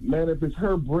 Man, if it's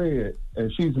her bread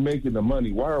and she's making the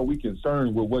money, why are we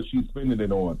concerned with what she's spending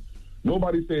it on?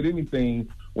 Nobody said anything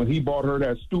when he bought her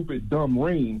that stupid, dumb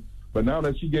ring, but now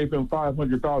that she gave him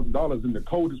 $500,000 in the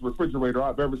coldest refrigerator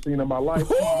I've ever seen in my life.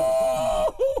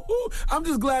 I'm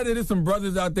just glad that there's some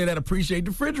brothers out there that appreciate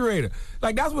the refrigerator.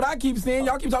 Like, that's what I keep saying.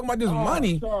 Y'all keep talking about this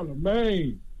money.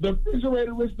 Charlamagne, the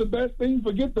refrigerator is the best thing.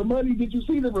 Forget the money. Did you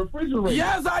see the refrigerator?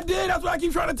 Yes, I did. That's what I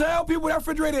keep trying to tell people. That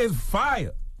refrigerator is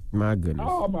fire. My goodness.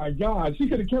 Oh, my God. She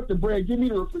could have kept the bread. Give me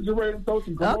the refrigerator and throw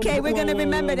some Corona. Okay, we're going to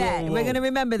remember that. We're going to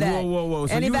remember that. Whoa.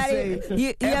 So anybody,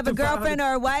 you have a girlfriend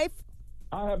or a wife?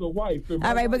 I have a wife. All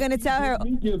right, we're going to tell her.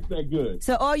 Gifts that good.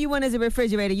 So all you want is a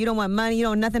refrigerator. You don't want money. You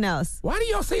don't want nothing else. Why do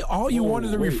y'all say all you want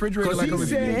is a refrigerator? Like he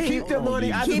said, keep the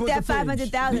money. Keep that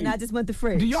 $500,000. I just want the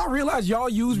fridge. Do y'all realize y'all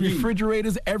use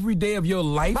refrigerators every day of your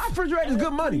life? My refrigerator is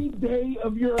good money. Every day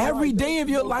of your life. Every day of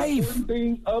your life.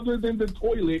 Everything other than the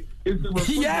toilet is the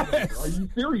refrigerator. Yes. Are you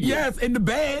serious? Yes, in the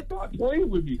bed. Stop playing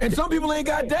with me. And some people ain't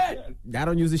got that. I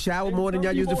don't use the shower more than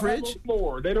y'all use the fridge.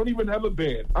 They don't even have a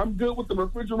bed. I'm good with the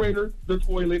refrigerator, the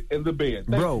toilet, and the bed.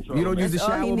 Bro, you don't use the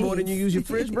shower more than you use your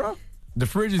fridge, bro? The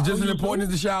fridge is just as important as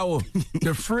the shower.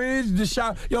 The fridge, the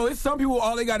shower. Yo, it's some people,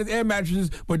 all they got is air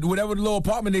mattresses, but whatever the little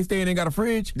apartment they stay in, they got a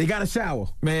fridge. They got a shower.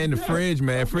 Man, the fridge,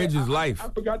 man. Fridge is life. I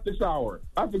forgot the shower.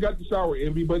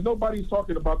 Envy, but nobody's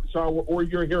talking about the shower or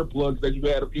your hair plugs that you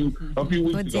had a few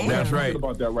weeks ago. That's right.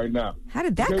 About that right now. How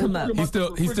did that come up?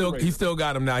 He still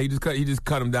got them now. He just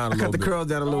cut them down a little bit. Cut the curls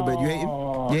down a little bit. You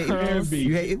hating? Envy.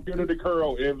 You hating? Get rid of the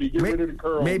curl, Envy. Get rid of the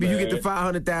curl. Maybe man. you get the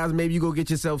 $500,000. Maybe you go get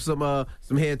yourself some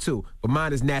hair too. But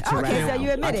mine is natural. Okay, so you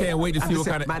admit I can't wait to see what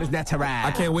kind of mine is natural. I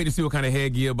can't wait to see what kind of hair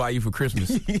gear buy you for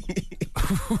Christmas.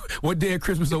 What day of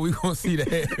Christmas are we gonna see the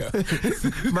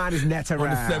hair? Mine is natural.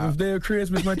 On the 7th day of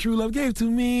Christmas, my true love gave to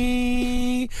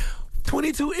me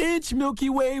 22-inch Milky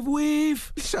Wave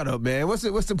weave. Shut up, man. What's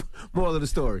the moral of the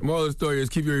story? Moral of the story is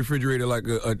keep your refrigerator like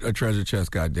a treasure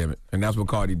chest, goddammit. And that's what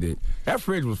Cardi did. That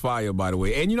fridge was fire, by the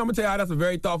way. And you know, I'm going to tell you how that's a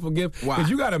very thoughtful gift. Why?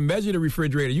 Because you got to measure the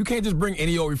refrigerator. You can't just bring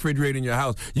any old refrigerator in your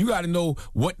house. You got to know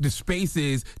what the space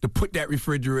is to put that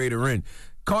refrigerator in.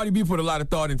 Cardi B put a lot of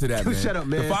thought into that, man. Shut up,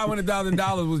 man. The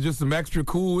 $500,000 was just some extra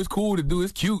cool. It's cool to do.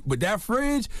 It's cute. But that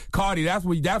fridge, Cardi, that's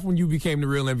when you became the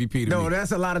real MVP to me. No,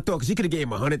 that's a lot of thought. Because she could have gave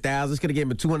him $100,000. She could have gave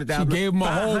him $200,000. She gave him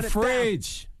a whole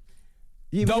fridge.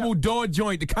 Double door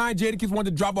joint. The kind Jadakiss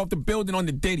wanted to drop off the building on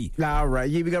the Diddy. All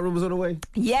right. We got rumors on the way?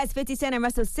 Yes, 50 Cent and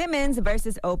Russell Simmons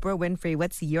versus Oprah Winfrey.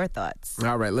 What's your thoughts?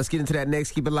 All right. Let's get into that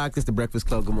next. Keep it locked. It's The Breakfast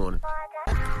Club. Good morning.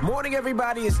 Morning,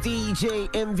 everybody. It's DJ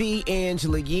MV,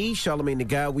 Angela Yee, Charlamagne the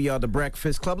God. We are The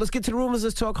Breakfast Club. Let's get to the rumors.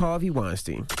 Let's talk Harvey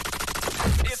Weinstein.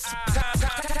 It's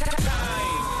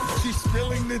time. She's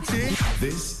spilling the tea.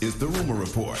 This is The Rumor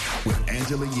Report with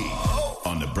Angela Yee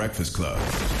on The Breakfast Club.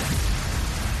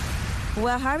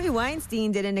 Well, Harvey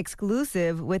Weinstein did an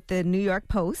exclusive with the New York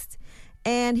Post,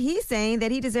 and he's saying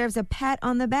that he deserves a pat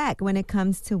on the back when it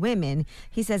comes to women.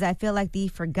 He says, I feel like the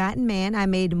forgotten man. I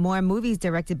made more movies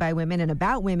directed by women and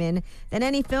about women than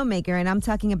any filmmaker, and I'm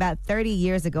talking about 30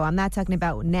 years ago. I'm not talking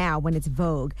about now when it's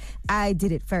vogue. I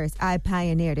did it first. I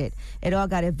pioneered it. It all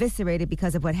got eviscerated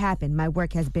because of what happened. My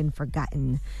work has been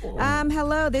forgotten.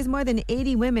 Hello, there's more than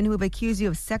 80 women who have accused you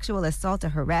of sexual assault or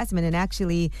harassment and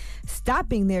actually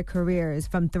stopping their careers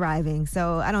from thriving.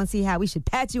 So I don't see how we should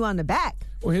pat you on the back.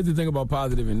 Well, here's the thing about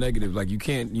positive and negative. Like, you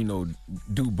can't,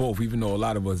 do both, even though a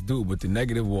lot of us do. But the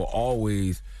negative will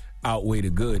always outweigh the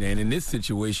good. And in this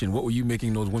situation, what were you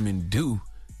making those women do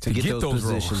to get those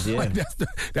positions? Yeah. Like,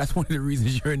 that's one of the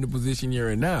reasons you're in the position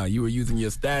you're in now. You were using your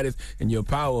status and your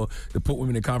power to put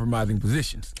women in compromising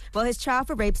positions. Well, his trial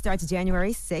for rape starts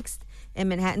January 6th. in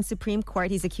Manhattan Supreme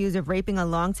Court. He's accused of raping a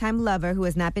longtime lover who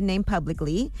has not been named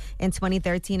publicly in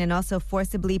 2013 and also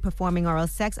forcibly performing oral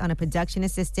sex on a production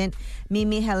assistant,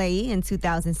 Mimi Helei, in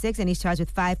 2006. And he's charged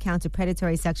with 5 counts of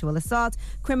predatory sexual assault,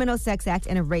 criminal sex act,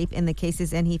 and a rape in the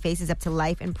cases. And he faces up to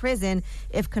life in prison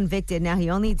if convicted. Now, he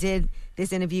only did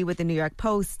this interview with the New York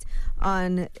Post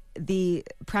on the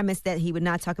premise that he would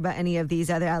not talk about any of these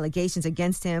other allegations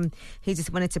against him. He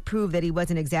just wanted to prove that he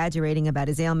wasn't exaggerating about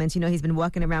his ailments. You know, he's been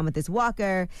walking around with this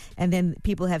walker, and then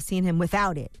people have seen him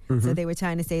without it. Mm-hmm. So they were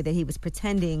trying to say that he was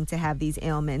pretending to have these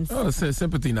ailments. Oh,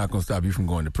 sympathy not going to stop you from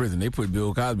going to prison. They put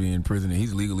Bill Cosby in prison, and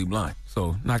he's legally blind.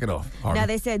 So knock it off. Now,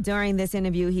 they said during this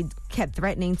interview, he kept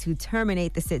threatening to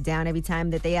terminate the sit-down every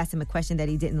time that they asked him a question that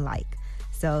he didn't like.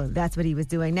 So that's what he was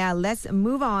doing. Now, let's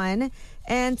move on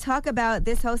and talk about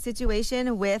this whole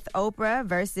situation with Oprah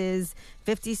versus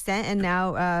 50 Cent and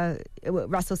now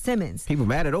Russell Simmons. People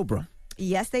mad at Oprah.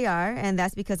 Yes, they are, and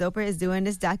that's because Oprah is doing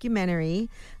this documentary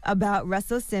about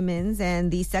Russell Simmons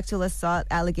and the sexual assault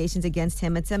allegations against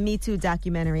him. It's a Me Too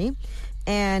documentary,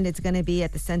 and it's going to be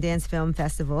at the Sundance Film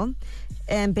Festival.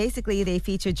 And basically, they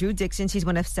feature Drew Dixon. She's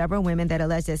one of several women that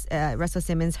allege that Russell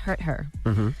Simmons hurt her.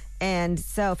 Mm-hmm. And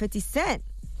so 50 Cent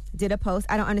did a post.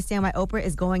 I don't understand why Oprah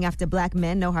is going after black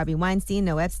men. No Harvey Weinstein,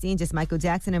 no Epstein, just Michael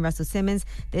Jackson and Russell Simmons.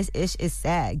 This ish is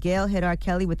sad. Gayle hit R.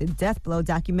 Kelly with the Death Blow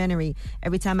documentary.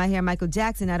 Every time I hear Michael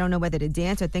Jackson, I don't know whether to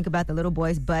dance or think about the little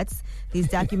boys' butts. These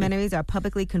documentaries are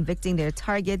publicly convicting their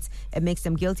targets. It makes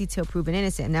them guilty till proven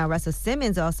innocent. Now, Russell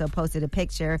Simmons also posted a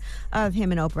picture of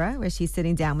him and Oprah where she's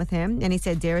sitting down with him. And he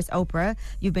said, "Dearest Oprah,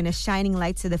 you've been a shining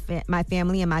light to my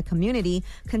family and my community,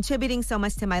 contributing so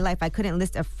much to my life. I couldn't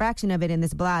list a fraction of it in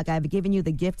this blog. I've given you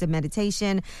the gift of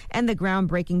meditation and the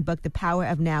groundbreaking book, The Power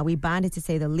of Now. We bonded, to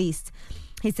say the least."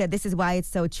 He said, "This is why it's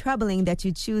so troubling that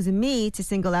you choose me to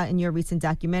single out in your recent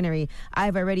documentary.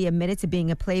 I've already admitted to being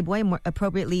a playboy, more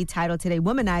appropriately titled today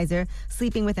womanizer,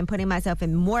 sleeping with and putting myself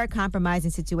in more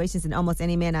compromising situations than almost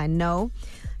any man I know."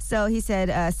 So he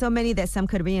said, so many that some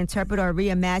could reinterpret or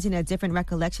reimagine a different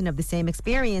recollection of the same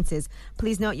experiences.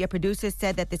 Please note your producers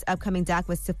said that this upcoming doc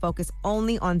was to focus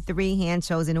only on 3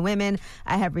 hand-chosen women.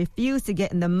 I have refused to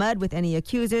get in the mud with any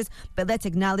accusers, but let's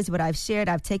acknowledge what I've shared.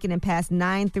 I've taken and passed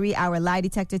 9 3-hour lie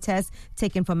detector tests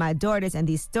taken from my daughters, and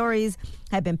these stories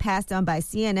have been passed on by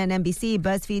CNN, NBC,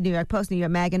 BuzzFeed, New York Post, New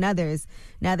York Mag, and others.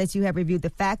 Now that you have reviewed the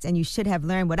facts and you should have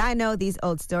learned what I know, these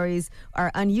old stories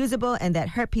are unusable and that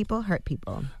hurt people hurt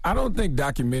people. I don't think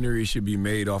documentaries should be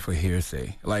made off of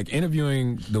hearsay. Like,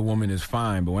 interviewing the woman is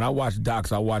fine, but when I watch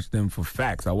docs, I watch them for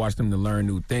facts. I watch them to learn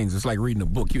new things. It's like reading a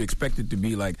book. You expect it to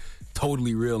be, like,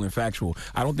 totally real and factual.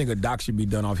 I don't think a doc should be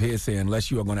done off hearsay unless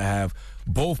you are going to have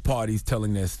both parties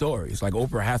telling their stories. Like,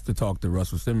 Oprah has to talk to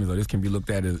Russell Simmons, or this can be looked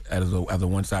at as a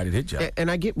one-sided hit job.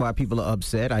 And I get why people are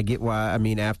upset. I get why, I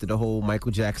mean, after the whole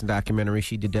Michael Jackson documentary,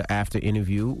 she did the after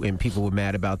interview, and people were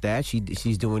mad about that.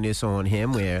 She's doing this on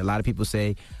him, where a lot of people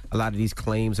say a lot of these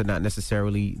claims are not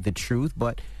necessarily the truth.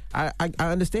 But I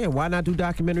understand. Why not do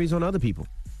documentaries on other people?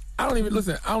 I don't even know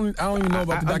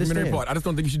about the documentary part. I just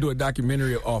don't think you should do a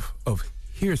documentary off of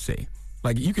hearsay.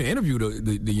 Like, you can interview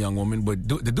the young woman, but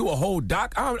to do a whole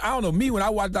doc, I don't know. Me, when I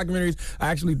watch documentaries, I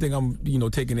actually think I'm,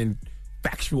 taking in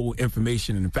factual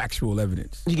information and factual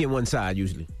evidence. You get one side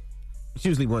usually. It's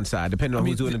usually one side, depending on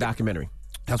who's doing the documentary.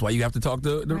 That's why you have to talk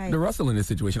to the Russell in this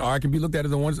situation. Or it can be looked at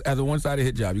as a one-sided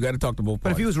hit job. You got to talk to both parties.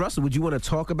 But if he was Russell, would you want to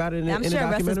talk about it in a documentary? I'm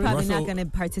sure Russell's probably not going to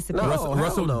participate.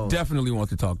 Russell definitely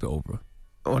wants to talk to Oprah.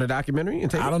 On a documentary?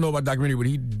 I don't know about documentary, but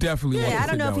he definitely wants to sit down. I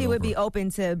don't know if he would be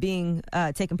open to being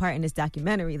taking part in this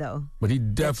documentary, though. But he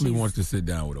definitely wants to sit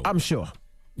down with Oprah. I'm sure.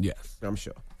 Yes. I'm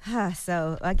sure.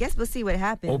 So I guess we'll see what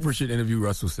happens. Oprah should interview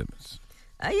Russell Simmons.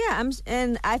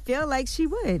 And I feel like she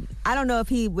would. I don't know if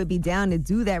he would be down to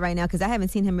do that right now, because I haven't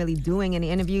seen him really doing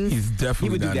any interviews. He's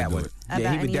definitely down to that one.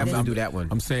 Yeah, he would definitely do that one.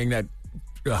 I'm saying that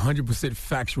 100%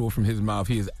 factual from his mouth.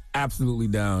 He is absolutely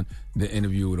down to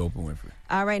interview with Oprah Winfrey.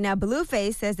 All right, now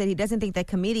Blueface says that he doesn't think that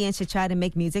comedians should try to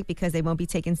make music because they won't be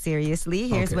taken seriously.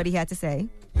 Here's what he had to say.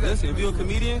 Listen, if you're a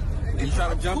comedian and you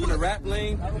try to jump in the rap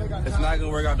lane, it's not going to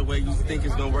work out the way you think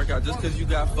it's going to work out. Just because you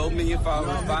got 4 million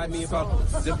followers, 5 million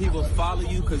followers, then people follow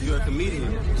you because you're a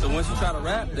comedian. So once you try to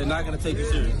rap, they're not going to take you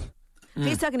serious.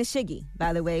 He's talking to Shiggy,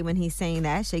 by the way, when he's saying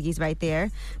that. Shiggy's right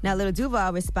there. Now, Lil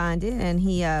Duval responded, and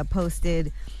he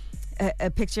posted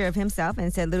a picture of himself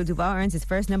and said, Lil Duval earns his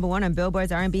first #1 on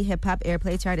Billboard's R&B hip-hop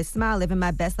airplay chart. His Smile, Living My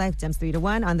Best Life, jumps 3 to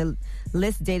 1 on the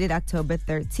list dated October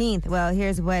 13th. Well,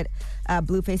 here's what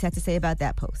Blueface had to say about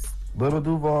that post. Lil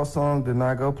Duval's song did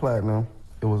not go platinum.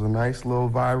 It was a nice little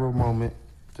viral moment,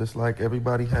 just like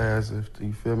everybody has,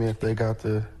 if they got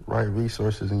the right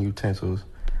resources and utensils.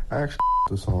 I actually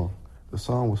the song. The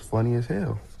song was funny as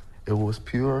hell. It was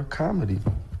pure comedy.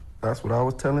 That's what I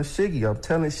was telling Shiggy. I'm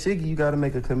telling Shiggy you got to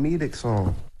make a comedic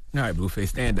song. All right, Blueface,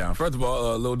 stand down. First of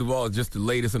all, Lil Duval is just the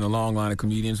latest in a long line of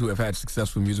comedians who have had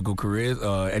successful musical careers.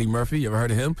 Eddie Murphy, you ever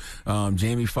heard of him?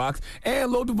 Jamie Foxx.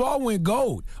 And Lil Duval went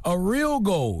gold. A real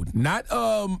gold. Not,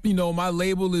 my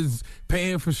label is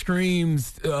paying for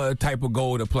streams type of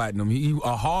gold or platinum. He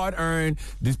a hard-earned,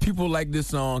 there's people like this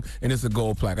song, and it's a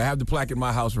gold plaque. I have the plaque in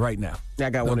my house right now. I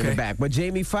got one in the back. But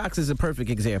Jamie Foxx is a perfect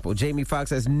example. Jamie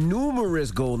Foxx has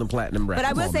numerous gold and platinum records. But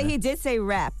I will say he did say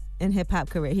rap in hip-hop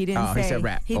career. He didn't say... he said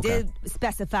rap. He did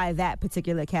specify that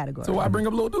particular category. So why bring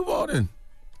up Lil Duval then?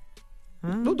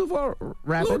 Lil Duval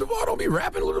rapping? Lil Duval don't be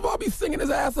rapping. Lil Duval be singing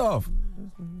his ass off.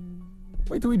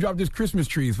 Wait till we drop this Christmas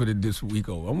trees for this week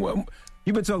over.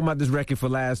 You've been talking about this record for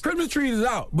last... Christmas trees is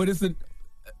out, but it's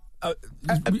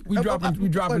we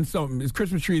dropping something. It's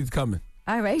Christmas trees coming.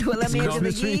 All right, well, let me into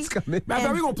the trees coming. Matter of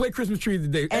fact, we're going to play Christmas trees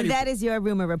today. And that is your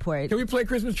rumor report. Can we play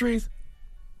Christmas trees?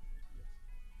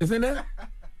 Is in there?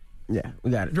 Yeah,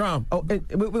 we got it. Drum. Oh, and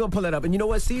we're going to pull that up. And you know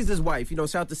what? Caesar's wife,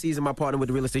 shout out to Caesar, my partner with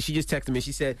the real estate. She just texted me.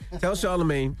 She said, tell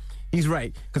Charlamagne he's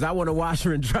right, because I want to wash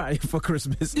her and dry it for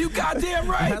Christmas. You goddamn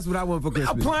right. That's what I want for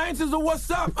Christmas. Appliances are what's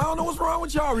up. I don't know what's wrong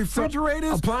with y'all.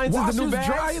 Refrigerators, appliances, washers, the new bags.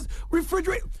 dryers,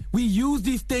 refrigerator. We use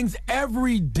these things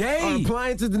every day.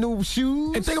 Appliances, the new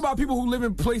shoes. And think about people who live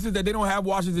in places that they don't have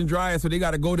washers and dryers, so they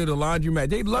got to go to the laundromat.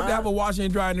 They'd love to have a washer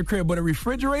and dryer in the crib, but a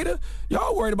refrigerator?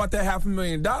 Y'all worried about that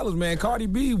 $500,000, man. Cardi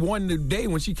B won the day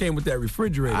when she came with that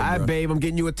refrigerator. All right, bro. babe, I'm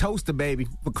getting you a toaster, baby.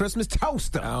 For Christmas,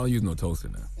 toaster. I don't use no toaster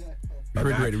now.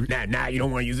 Refrigerator. Now you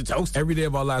don't want to use a toaster. Every day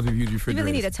of our lives we've used You refrigerators.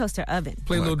 really need a toaster oven.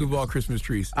 Play Lil Duval Christmas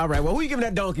trees. All right, well, who you giving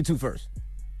that donkey to first?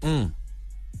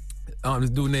 This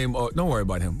dude named, don't worry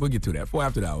about him. We'll get to that. For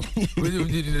after the hour.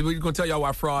 We're going to tell y'all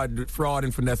why fraud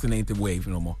and finessing ain't the wave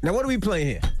no more. Now, what are we playing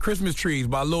here? Christmas Trees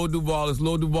by Lil Duval. It's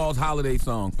Lil Duval's holiday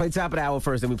song. Play top of the hour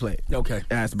first, then we play it. Okay.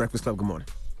 That's the Breakfast Club. Good morning.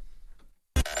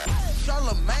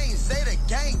 Charlamagne, say the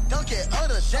gang, dunk it of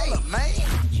the day, man.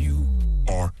 You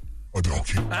are a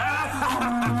donkey.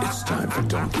 It's time for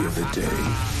Donkey of the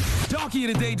Day. Donkey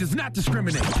of the Day does not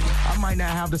discriminate. I might not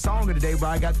have the song of the day, but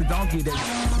I got the donkey of the day.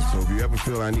 So if you ever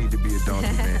feel I need to be a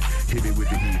donkey, man, hit it with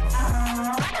the heat.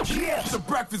 Yeah, it's the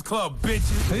Breakfast Club,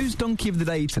 bitches. Who's donkey of the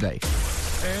day today?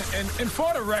 And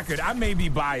for the record, I may be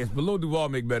biased, but Lil Duval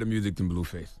make better music than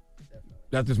Blueface.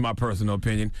 That's just my personal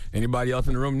opinion. Anybody else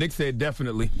in the room? Nick said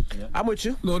definitely. Yeah. I'm with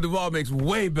you. Lil Duval makes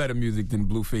way better music than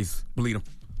Blueface. Bleed him.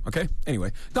 Okay?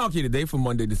 Anyway, Donkey today for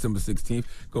Monday, December 16th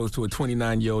goes to a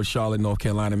 29-year-old Charlotte, North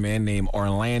Carolina man named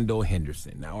Orlando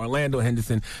Henderson. Now, Orlando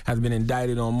Henderson has been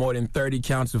indicted on more than 30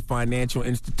 counts of financial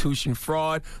institution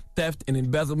fraud, theft, and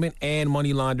embezzlement, and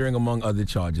money laundering, among other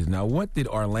charges. Now, what did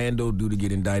Orlando do to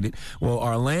get indicted? Well,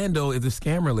 Orlando is a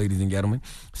scammer, ladies and gentlemen.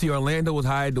 See, Orlando was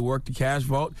hired to work the cash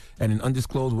vault at an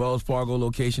undisclosed Wells Fargo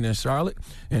location in Charlotte.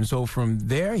 And so from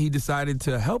there, he decided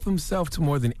to help himself to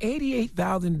more than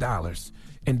 $88,000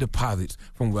 in deposits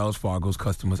from Wells Fargo's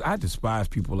customers. I despise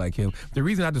people like him. The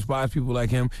reason I despise people like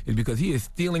him is because he is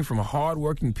stealing from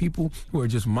hardworking people who are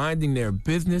just minding their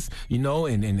business,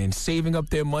 and saving up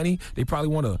their money. They probably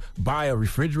want to buy a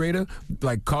refrigerator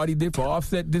like Cardi did for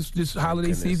Offset this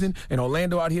holiday season. And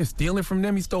Orlando out here stealing from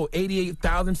them. He stole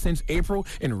 $88,000 since April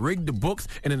and rigged the books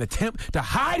in an attempt to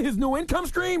hide his new income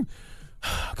stream.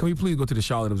 Can we please go to the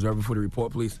Charlotte Observer for the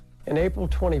report, please? On April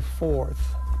 24th,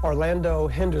 Orlando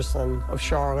Henderson of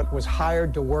Charlotte was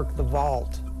hired to work the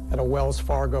vault at a Wells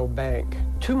Fargo bank.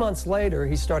 2 months later,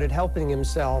 he started helping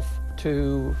himself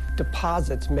to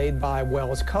deposits made by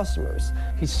Wells customers.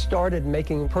 He started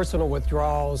making personal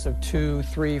withdrawals of $200,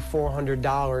 $300,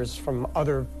 $400 from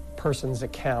other person's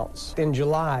accounts. In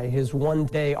July, his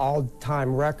one-day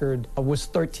all-time record was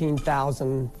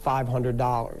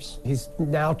 $13,500. He's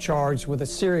now charged with a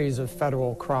series of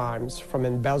federal crimes, from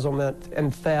embezzlement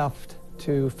and theft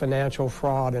to financial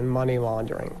fraud and money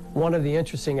laundering. One of the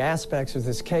interesting aspects of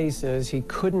this case is he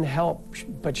couldn't help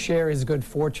but share his good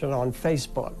fortune on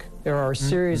Facebook. There are a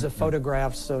series of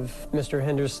photographs of Mr.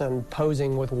 Henderson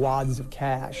posing with wads of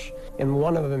cash. In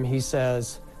one of them, he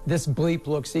says, "This bleep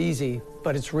looks easy,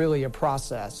 but it's really a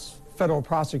process." Federal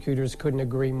prosecutors couldn't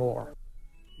agree more.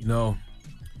 You know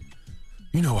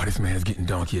why this man is getting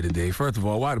donkey today. First of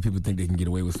all, why do people think they can get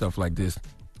away with stuff like this?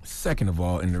 Second of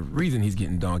all, and the reason he's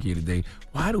getting donkey today,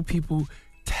 why do people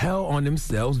tell on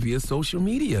themselves via social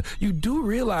media? You do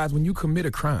realize when you commit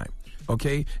a crime,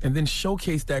 okay, and then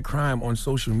showcase that crime on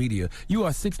social media, you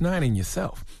are 6'9" in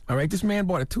yourself, all right? This man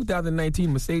bought a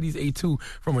 2019 Mercedes A2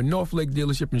 from a North Lake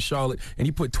dealership in Charlotte, and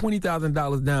he put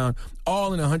 $20,000 down,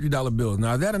 all in $100 bills.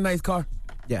 Now, is that a nice car?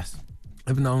 Yes.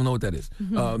 I don't know what that is.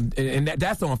 And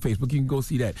that's on Facebook. You can go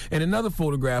see that. And another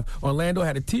photograph, Orlando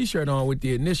had a T-shirt on with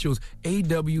the initials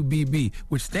AWBB,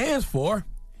 which stands for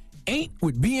Ain't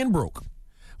With Being Broke.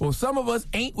 Well, some of us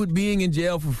ain't with being in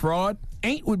jail for fraud,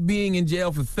 ain't with being in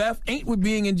jail for theft, ain't with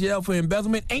being in jail for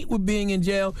embezzlement, ain't with being in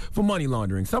jail for money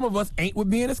laundering. Some of us ain't with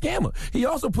being a scammer. He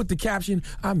also put the caption,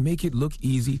 I make it look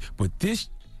easy, but this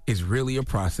is really a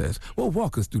process. Well,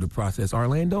 walk us through the process,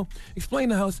 Orlando. Explain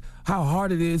to us how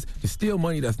hard it is to steal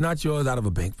money that's not yours out of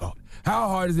a bank vault. How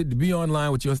hard is it to be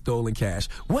online with your stolen cash?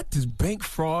 What does bank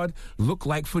fraud look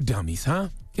like for dummies, huh?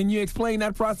 Can you explain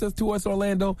that process to us,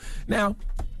 Orlando? Now,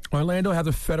 Orlando has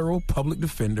a federal public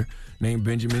defender named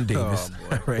Benjamin Davis,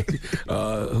 right?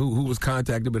 Who was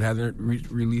contacted but hasn't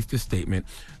released a statement.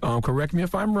 Correct me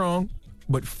if I'm wrong,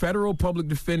 but federal public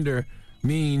defender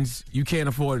means you can't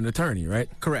afford an attorney, right?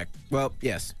 Correct. Well,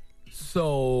 yes. So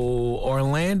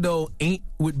Orlando ain't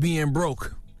with being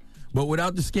broke, but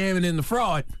without the scamming and the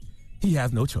fraud, he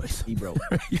has no choice. He broke.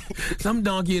 Some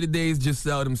donkey of the days just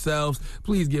sell themselves.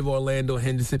 Please give Orlando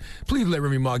Henderson. Please let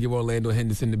Remy Ma give Orlando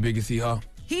Henderson the biggest hee-haw.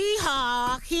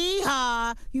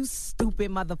 Hee-haw. You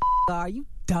stupid motherfucker. Are you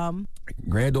dumb?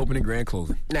 Grand opening, grand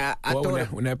closing. Now,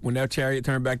 when that chariot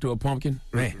turned back to a pumpkin,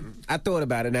 man. I thought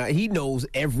about it. Now, he knows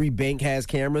every bank has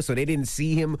cameras, so they didn't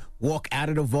see him walk out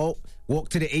of the vault, walk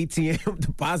to the ATM,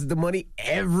 deposit the money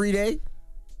every day.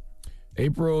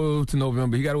 April to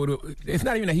November, it's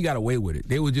not even that he got away with it.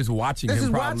 They were just watching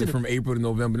him probably from April to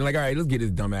November. They're like, all right, let's get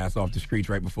his dumb ass off the streets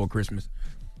right before Christmas.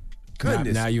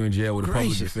 Goodness. Now you in jail with a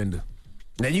public defender.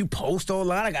 Now you post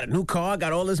online. I got a new car. I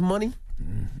got all this money.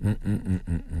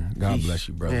 God bless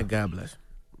you, brother. Yeah, God bless.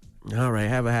 All right,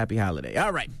 have a happy holiday.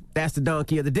 All right, that's the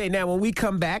donkey of the day. Now, when we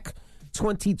come back,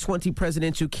 2020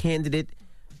 presidential candidate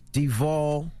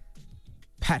Deval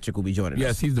Patrick will be joining us.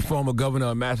 Yes, he's the former governor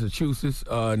of Massachusetts.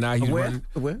 Now he's running.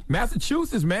 Where?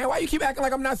 Massachusetts, man. Why you keep acting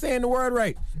like I'm not saying the word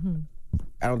right?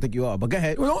 I don't think you are, but go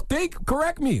ahead. Well, don't think.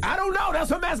 Correct me. I don't know. That's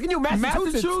what I'm asking you.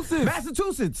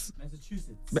 Massachusetts.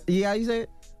 Yeah, how you say it?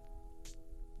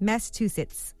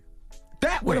 Massachusetts.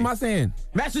 That way. What am I saying?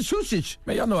 Massachusetts.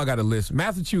 Man, y'all know I got a list.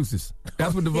 Massachusetts.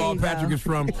 That's what Deval Patrick is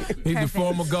from. He's the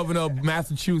former governor of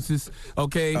Massachusetts,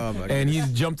 okay? And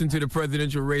he's jumped into the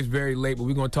presidential race very late, but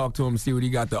we're going to talk to him and see what he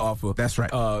got to offer. That's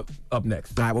right. Up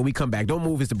next. All right, when we come back, don't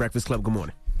move. It's The Breakfast Club. Good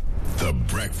morning. The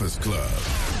Breakfast Club.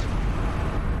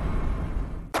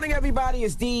 Morning, everybody.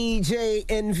 It's DJ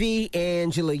NV,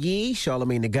 Angela Yee,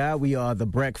 Charlamagne the Guy. We are The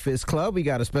Breakfast Club. We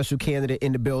got a special candidate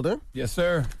in the building. Yes,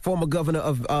 sir. Former governor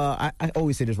of, I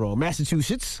always say this wrong,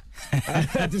 Massachusetts.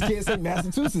 I just can't say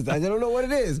Massachusetts. I don't know what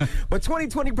it is. But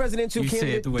 2020 presidential candidate.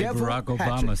 You say it the way Barack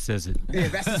Obama says it. Yeah,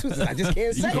 Massachusetts. I just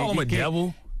can't say it. You call him a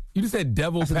devil? You just said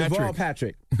Devil Patrick. Deval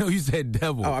Patrick. No, you said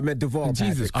devil. Oh, I meant Deval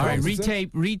Jesus Patrick. All right,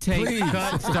 retake,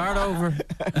 cut, start over.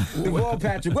 Deval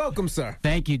Patrick, welcome, sir.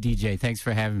 Thank you, DJ. Thanks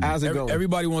for having me. How's it going?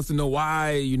 Everybody wants to know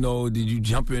why, did you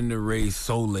jump in the race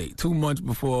so late? 2 months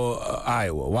before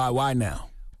Iowa. Why now?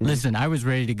 Listen, I was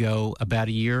ready to go about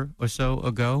a year or so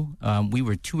ago. We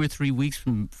were 2 or 3 weeks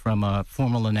from a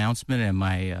formal announcement, and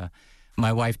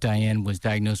my wife, Diane, was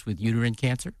diagnosed with uterine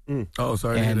cancer. Oh,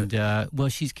 sorry. And, well,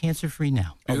 she's cancer-free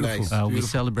now. Beautiful. Nice. We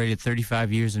celebrated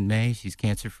 35 years in May. She's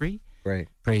cancer-free. Right.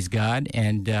 Praise God.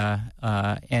 And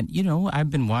I've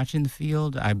been watching the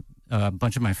field. A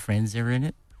bunch of my friends are in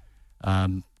it.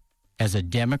 As a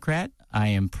Democrat, I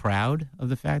am proud of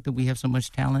the fact that we have so much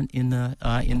talent in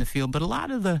the field. But a lot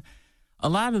of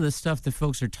the stuff that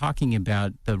folks are talking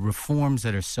about, the reforms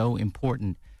that are so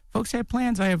important, folks have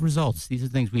plans. I have results. These are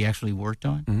things we actually worked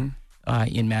on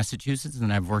in Massachusetts,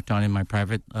 and I've worked on in my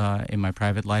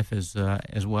private life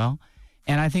as well.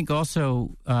 And I think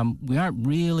also we aren't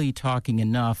really talking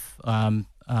enough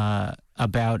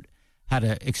about how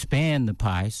to expand the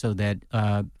pie so that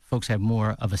folks have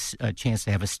more of a chance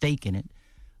to have a stake in it,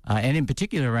 and in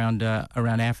particular around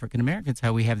African Americans,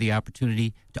 how we have the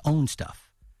opportunity to own stuff.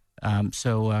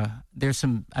 So there's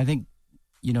some, I think.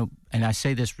 And I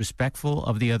say this respectful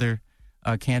of the other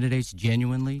candidates,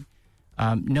 genuinely.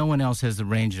 No one else has the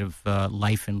range of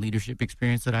life and leadership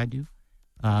experience that I do,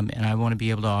 and I want to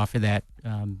be able to offer that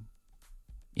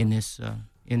in this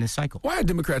cycle. Why are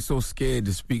Democrats so scared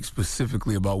to speak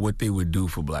specifically about what they would do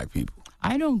for black people?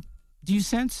 I don't. Do you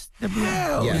sense that?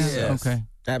 Yes. Okay.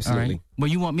 Absolutely. All right.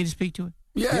 Well, you want me to speak to it?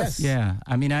 Yes. Yeah.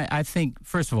 I mean, I think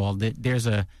first of all that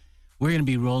we're going to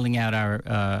be rolling out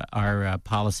our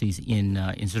policies in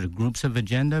sort of groups of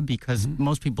agenda because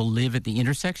most people live at the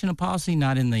intersection of policy,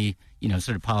 not in the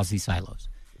sort of policy silos.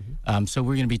 So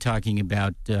we're going to be talking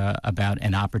about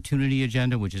an opportunity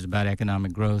agenda, which is about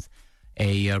economic growth,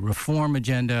 a reform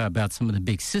agenda about some of the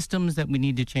big systems that we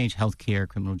need to change, healthcare,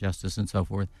 criminal justice, and so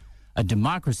forth. A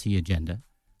democracy agenda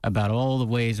about all the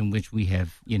ways in which we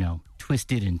have,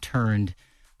 twisted and turned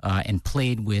and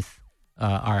played with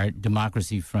our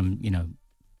democracy from,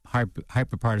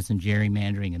 hyperpartisan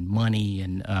gerrymandering and money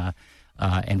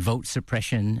and vote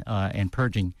suppression and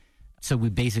purging. So we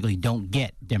basically don't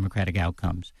get democratic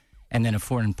outcomes. And then a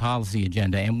foreign policy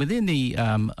agenda. And within the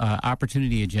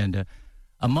opportunity agenda,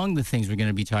 among the things we're going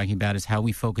to be talking about is how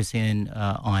we focus in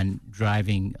on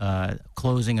driving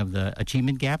closing of the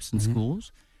achievement gaps in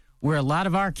schools, where a lot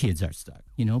of our kids are stuck.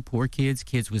 Poor kids,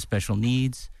 kids with special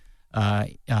needs.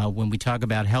 When we talk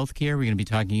about health care, we're going to be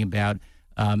talking about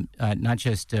not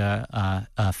just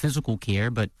physical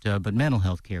care, but mental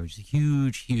health care, which is a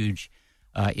huge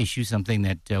issue, something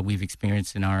that we've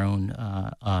experienced in our own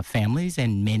families,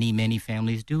 and many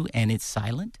families do, and it's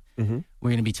silent. Mm-hmm. We're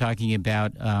going to be talking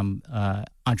about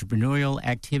entrepreneurial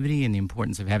activity and the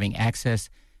importance of having access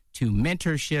to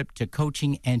mentorship, to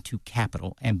coaching, and to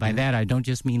capital. And by that, I don't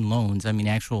just mean loans. I mean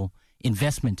actual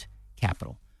investment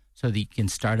capital, so that you can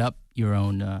start up your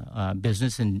own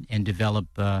business and develop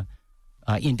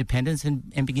independence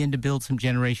and begin to build some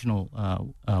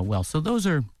generational wealth. So those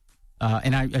are,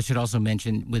 and I should also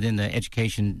mention within the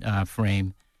education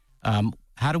frame,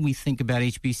 how do we think about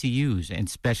HBCUs,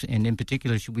 and in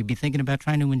particular, should we be thinking about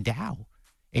trying to endow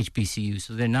HBCUs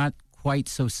so they're not quite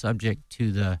so subject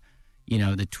to the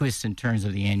twists and turns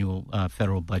of the annual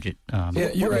federal budget? What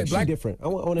makes you different?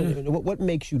 What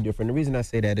makes you different? The reason I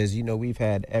say that is, we've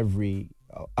had I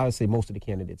would say most of the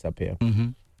candidates up here. Mm-hmm.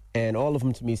 And all of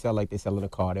them to me sound like they're selling a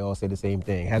car. They all say the same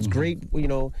thing. Has great,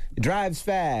 it drives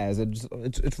fast.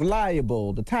 It's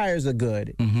reliable. The tires are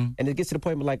good. Mm-hmm. And it gets to the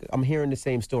point where, like, I'm hearing the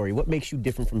same story. What makes you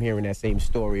different from hearing that same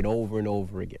story over and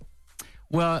over again?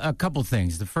 Well, a couple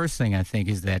things. The first thing I think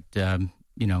is that, a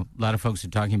lot of folks are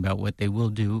talking about what they will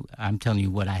do. I'm telling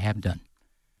you what I have done.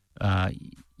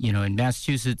 In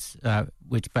Massachusetts,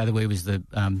 which, by the way, was the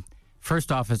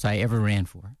first office I ever ran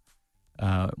for,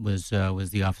 was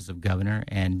the office of governor,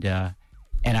 and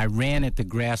I ran at the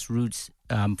grassroots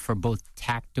for both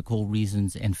tactical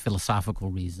reasons and philosophical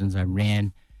reasons. I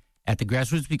ran at the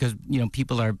grassroots because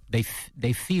people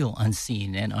they feel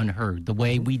unseen and unheard, the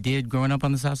way we did growing up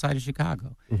on the south side of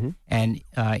Chicago, and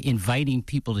inviting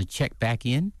people to check back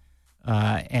in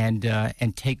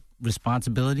and take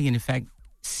responsibility and in fact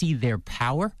see their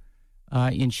power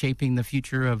in shaping the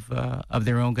future of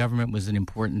their own government was an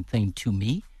important thing to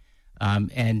me.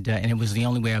 And it was the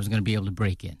only way I was going to be able to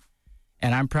break in.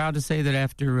 And I'm proud to say that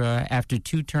after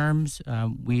 2 terms,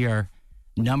 we are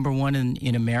number one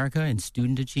in America in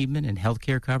student achievement and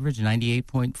healthcare coverage.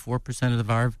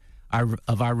 98.4%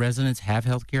 of our residents have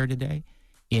healthcare today.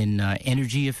 In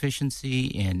energy efficiency,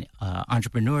 in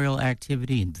entrepreneurial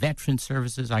activity, in veteran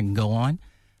services, I can go on.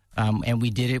 And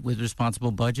we did it with responsible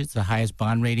budgets, the highest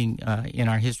bond rating in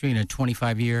our history, and a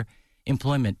 25-year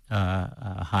employment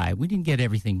high. We didn't get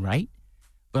everything right,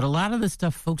 but a lot of the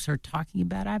stuff folks are talking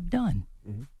about, I've done.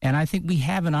 Mm-hmm. And I think we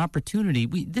have an opportunity.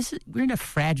 We're in a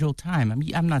fragile time.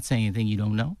 I'm not saying anything you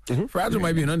don't know. Mm-hmm. Fragile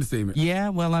might be an understatement. Yeah,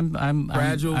 well, I'm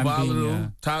fragile, I'm volatile,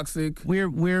 being, toxic.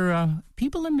 We're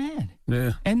people are mad.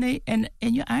 Yeah, and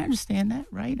I understand that,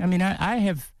 right? I mean,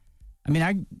 I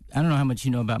don't know how much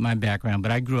you know about my background,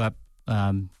 but I grew up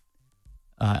on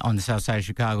the south side of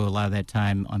Chicago a lot of that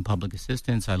time on public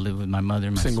assistance. I lived with my mother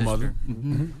and my single sister. Mother.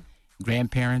 Mm-hmm.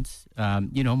 Grandparents,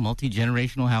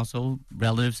 multi-generational household,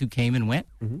 relatives who came and went.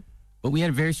 Mm-hmm. But we had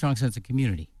a very strong sense of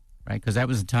community, right? Because that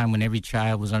was a time when every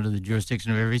child was under the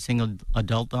jurisdiction of every single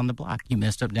adult on the block. You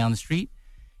messed up down the street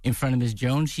in front of Ms.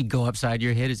 Jones, she'd go upside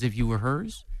your head as if you were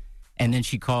hers, and then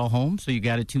she'd call home, so you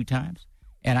got it 2 times.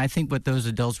 And I think what those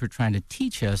adults were trying to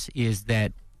teach us is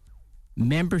that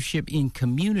membership in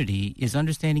community is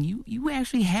understanding you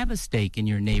actually have a stake in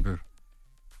your neighbor,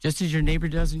 just as your neighbor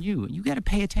does in you. You got to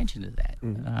pay attention to that.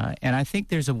 Mm-hmm. And I think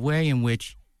there's a way in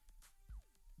which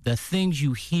the things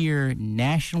you hear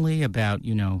nationally about,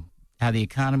 how the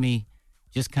economy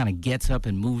just kind of gets up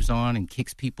and moves on and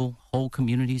kicks people, whole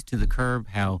communities to the curb,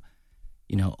 how,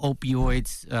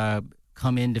 opioids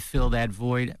come in to fill that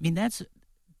void. I mean,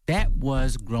 that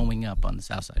was growing up on the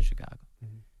south side of Chicago.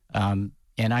 Mm-hmm.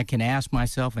 And I can ask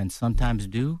myself, and sometimes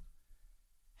do,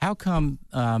 how come,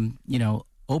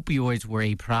 opioids were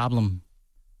a problem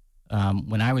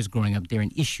when I was growing up? They're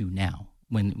an issue now.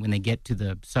 When they get to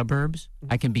the suburbs,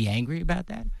 I can be angry about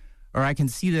that. Or I can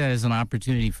see that as an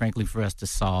opportunity, frankly, for us to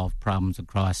solve problems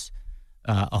across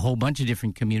a whole bunch of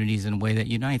different communities in a way that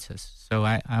unites us. So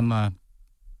I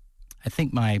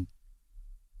think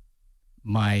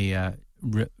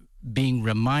being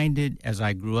reminded as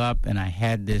I grew up and I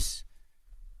had this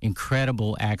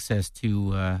incredible access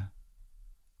to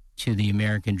the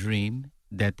American dream,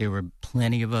 that there were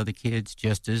plenty of other kids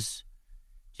just as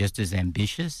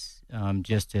ambitious,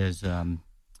 just as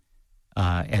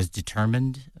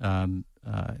determined,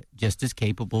 just as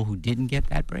capable, who didn't get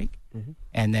that break,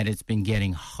 and that it's been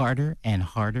getting harder and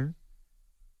harder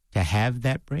to have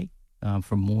that break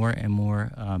for more and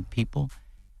more people.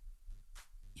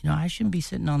 I shouldn't be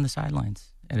sitting on the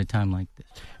sidelines at a time like this.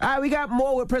 All right, we got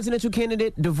more with presidential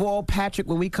candidate Deval Patrick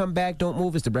when we come back. Don't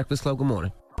move. It's the Breakfast Club. Good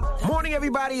morning. Morning,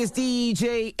 everybody. It's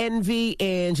DJ Envy,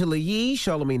 Angela Yee,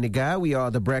 Charlamagne the Guy. We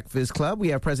are the Breakfast Club. We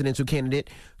have presidential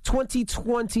candidate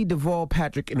 2020 Deval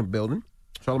Patrick in the building.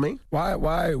 Charlamagne?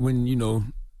 Why when,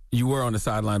 you were on the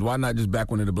sidelines, why not just back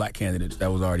one of the black candidates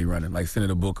that was already running, like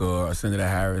Senator Booker or Senator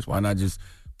Harris? Why not just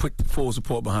put full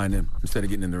support behind them instead of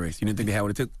getting in the race? You didn't think they had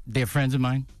what it took? They're friends of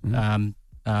mine. Mm-hmm.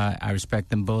 I respect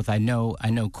them both. I know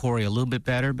Corey a little bit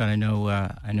better, but I know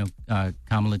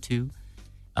Kamala too.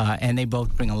 And they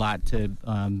both bring a lot to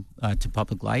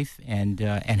public life and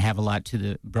have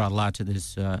brought a lot to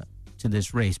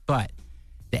this race. But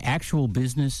the actual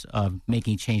business of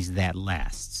making change that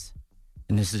lasts,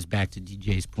 and this is back to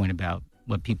DJ's point about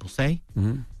what people say.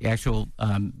 Mm-hmm. The actual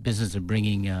business of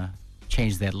bringing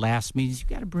change that lasts means you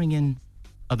got to bring in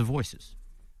other voices.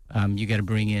 You got to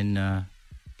bring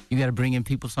in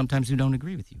people sometimes who don't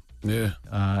agree with you. Yeah.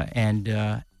 And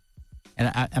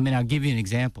I mean, I'll give you an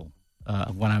example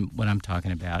of what I'm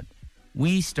talking about.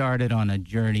 We started on a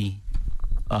journey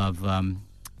of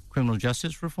criminal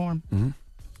justice reform. Mm-hmm.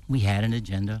 We had an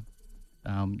agenda,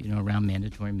 around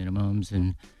mandatory minimums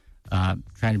and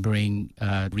trying to bring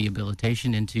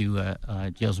rehabilitation into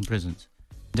jails and prisons.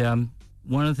 And,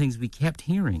 one of the things we kept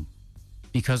hearing,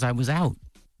 because I was out,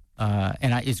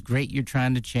 it's great you're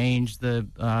trying to change the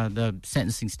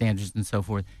sentencing standards and so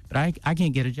forth, but I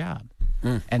can't get a job.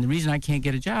 Mm. And the reason I can't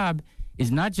get a job is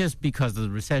not just because of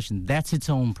the recession. That's its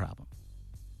own problem.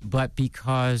 But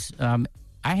because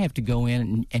I have to go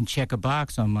in and check a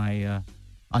box on my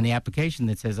on the application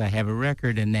that says I have a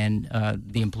record, and then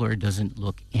the employer doesn't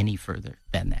look any further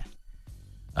than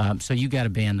that. So you got to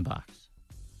ban the box.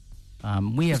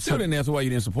 We have still didn't answer why you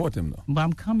didn't support them, though. Well,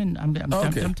 I'm coming. I'm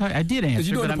talking. I did answer. Because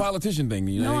you're doing the politician thing.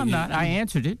 No, I'm not. I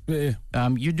answered it. Yeah.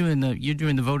 You're doing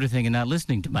the voter thing and not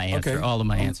listening to my answer. Okay. All of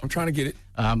my answers. I'm trying to get it.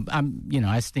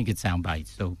 I think it's sound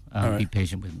bites. So right. Be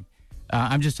patient with me.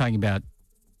 I'm just talking about.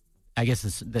 I guess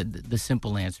the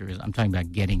simple answer is I'm talking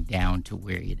about getting down to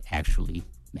where it actually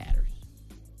matters,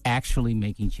 actually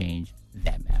making change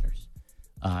that matters,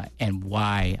 and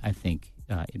why I think.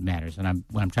 It matters, and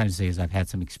what I'm trying to say is I've had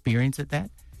some experience at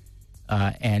that,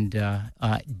 and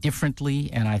differently,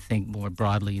 and I think more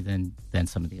broadly than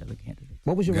some of the other candidates.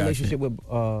 What was your relationship with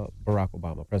Barack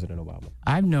Obama, President Obama?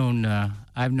 I've known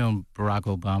Barack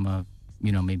Obama,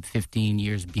 maybe 15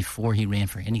 years before he ran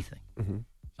for anything.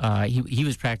 Mm-hmm. He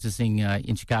was practicing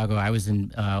in Chicago. I was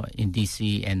in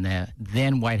D.C., and the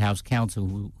then White House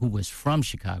counsel, who was from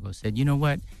Chicago, said, "You know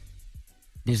what?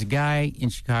 There's a guy in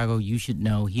Chicago you should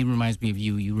know. He reminds me of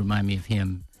you. You remind me of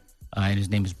him. And his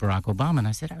name is Barack Obama." And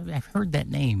I said, I've heard that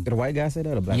name. Did a white guy say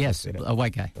that or a black guy say that? A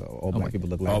white guy. All black people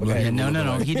look like that.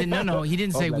 No. He didn't. He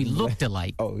didn't say we looked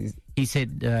alike. He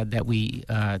said that we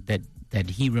that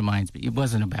he reminds me. It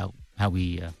wasn't about how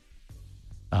we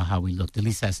looked. At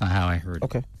least that's not how I heard it.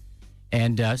 Okay.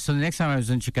 And so the next time I was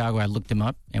in Chicago, I looked him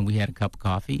up, and we had a cup of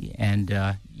coffee. And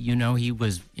he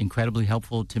was incredibly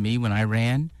helpful to me when I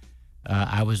ran.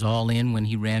 I was all in when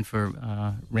he ran for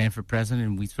president,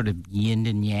 and we sort of yinned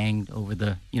and yanged over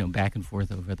the back and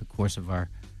forth over the course of our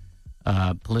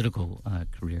political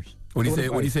careers. What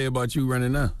do you say about you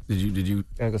running now? Did you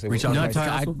reach out to his counsel?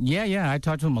 I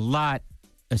talked to him a lot,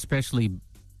 especially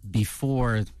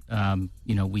before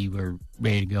we were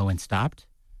ready to go and stopped.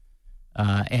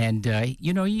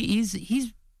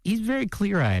 He's very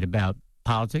clear-eyed about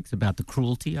politics, about the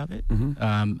cruelty of it,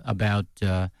 mm-hmm. About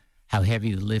how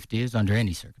heavy the lift is under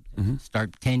any circumstance. Mm-hmm.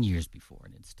 Start 10 years before,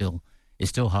 and it's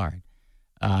still hard,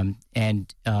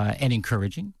 and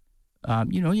encouraging.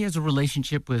 He has a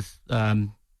relationship with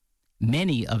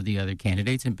many of the other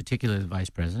candidates, in particular the vice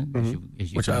president.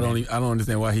 Mm-hmm. Which I don't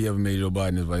understand why he ever made Joe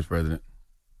Biden his vice president.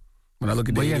 When I look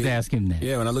at you have to ask him that.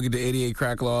 Yeah, when I look at the 88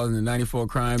 crack laws and the 94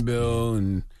 crime bill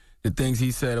and the things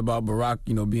he said about Barack,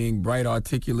 being bright,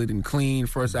 articulate, and clean,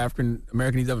 first African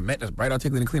American he's ever met that's bright,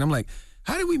 articulate, and clean. I'm like,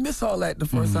 how did we miss all that the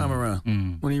first time around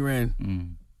when he ran,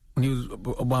 when he was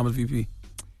Obama's VP?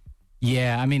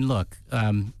 Yeah, I mean, look,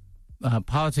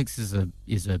 politics is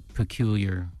a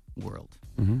peculiar world.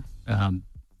 Mm-hmm.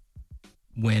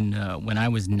 When I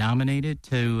was nominated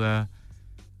to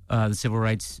the Civil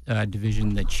Rights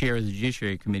Division, the chair of the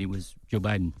Judiciary Committee was Joe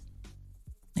Biden.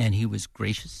 And he was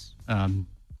gracious and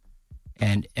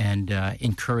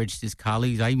encouraged his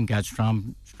colleagues. I even got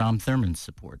Strom Thurmond's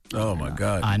support. Oh, my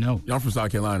God. I know. Y'all from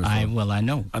South Carolina. So I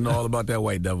know. I know all about that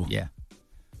white devil. Yeah.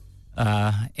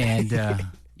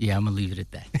 Yeah, I'm going to leave it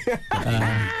at that.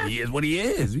 He is what he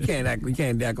is. We can't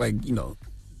act like,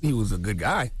 he was a good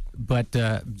guy. But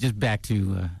just back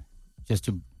to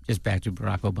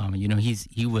Barack Obama.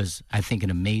 He was, I think, an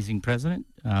amazing president.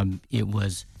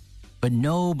 But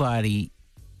nobody,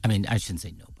 I shouldn't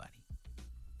say nobody.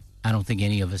 I don't think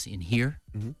any of us in here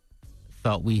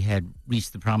felt we had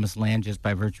reached the promised land just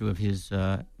by virtue of his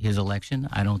election.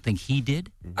 I don't think he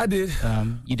did. I did.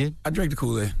 You did? I drank the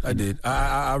Kool-Aid. I did.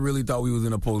 I really thought we was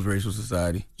in a post-racial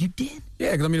society. You did?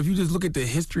 Yeah, because, if you just look at the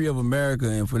history of America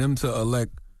and for them to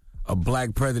elect a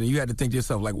black president, you had to think to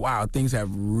yourself, like, wow, things have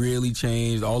really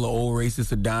changed. All the old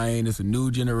racists are dying. It's a new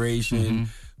generation.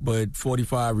 But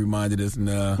 45 reminded us,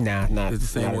 nah, it's the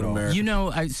same old America.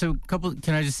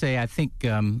 Can I just say, I think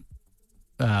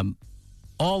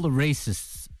all the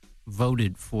racists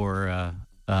voted for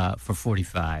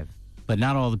 45, but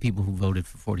not all the people who voted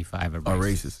for 45 are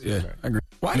racist. Yeah, I agree.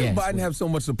 Why does Biden have so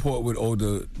much support with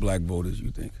older black voters,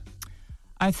 you think?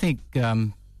 I think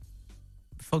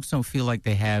folks don't feel like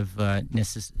they have,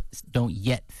 don't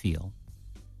yet feel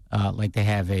like they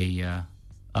have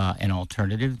an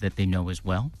alternative that they know as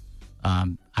well.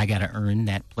 I got to earn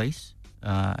that place,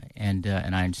 and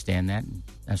I understand that. And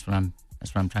that's what I'm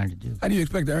trying to do. How do you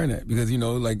expect to earn that? Because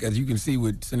as you can see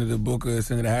with Senator Booker,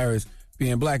 Senator Harris,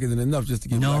 being black isn't enough just to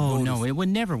get black voters. No, it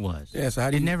never was. Yeah, so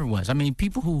it never was.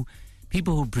 People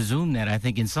who presume that, I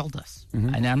think, insult us.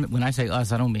 And when I say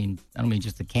us, I don't mean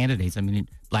just the candidates. I mean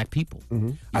black people.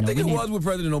 I think it was with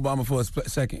President Obama for a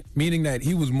second, meaning that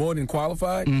he was more than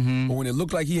qualified. But when it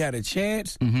looked like he had a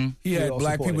chance, he had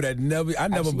black people that I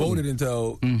never voted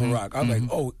until Barack. I was like,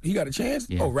 oh, he got a chance?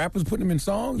 Yeah. Oh, rappers putting him in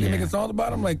songs? They're making songs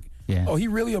about him? Like, oh, he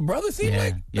really a brother? See,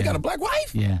 they got a black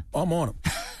wife? Yeah. Oh, I'm on him.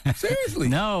 Seriously.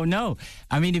 No.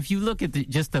 If you look at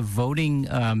just the voting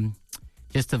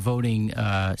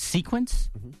sequence,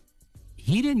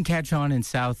 he didn't catch on in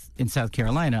South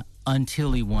Carolina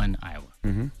until he won Iowa.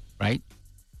 Right?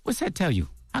 What's that tell you?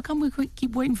 How come we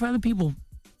keep waiting for other people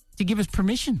to give us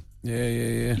permission?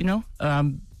 Yeah.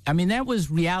 That was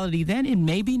reality then. It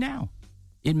may be now.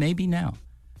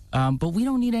 But we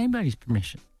don't need anybody's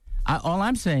permission. All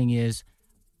I'm saying is,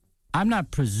 I'm not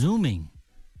presuming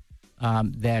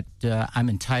that I'm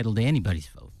entitled to anybody's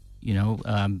vote.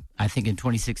 I think in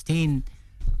 2016,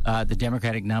 the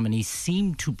Democratic nominee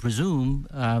seemed to presume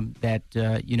that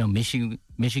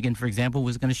Michigan, for example,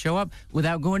 was going to show up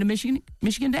without going to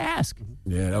Michigan to ask.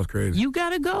 Yeah, that was crazy. You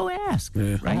got to go ask,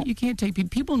 right? You can't take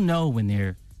people know when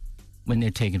they're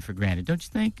taken for granted, don't you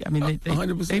think? They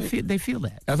 100%. They feel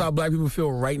that. That's how black people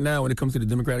feel right now when it comes to the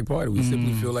Democratic Party. We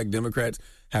simply feel like Democrats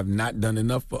have not done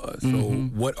enough for us. So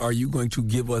what are you going to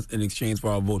give us in exchange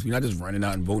for our votes? We're not just running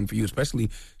out and voting for you,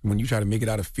 especially when you try to make it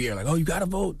out of fear. Like, oh, you got to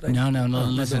vote. Like, no.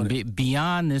 Listen,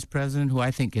 beyond this president, who I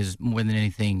think is more than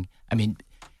anything,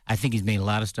 I think he's made a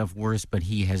lot of stuff worse, but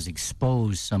he has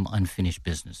exposed some unfinished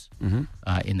business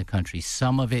in the country.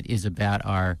 Some of it is about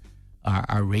our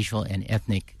racial and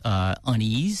ethnic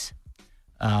unease.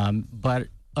 But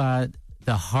the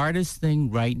hardest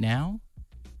thing right now,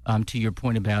 to your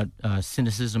point about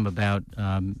cynicism about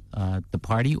the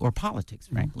party or politics,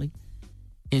 frankly,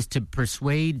 is to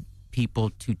persuade people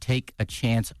to take a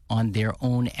chance on their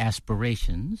own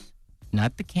aspirations,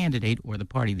 not the candidate or the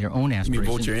party, their own aspirations. You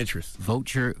mean vote your interests.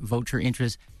 Vote your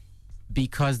interests,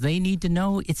 because they need to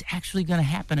know it's actually going to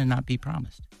happen and not be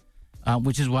promised.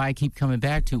 Which is why I keep coming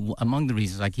back to, among the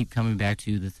reasons I keep coming back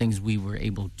to, the things we were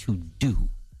able to do.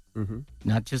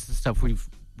 Not just the stuff we're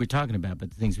talking about,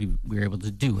 but the things we were able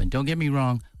to do. And don't get me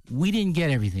wrong, we didn't get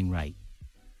everything right.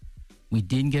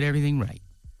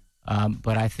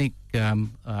 But I think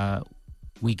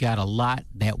we got a lot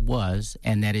that was,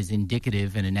 and that is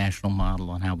indicative in a national model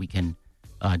on how we can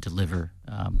deliver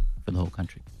for the whole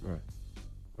country. Right.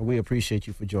 Well, we appreciate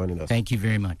you for joining us. Thank you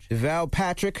very much. Val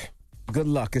Patrick, good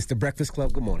luck. It's The Breakfast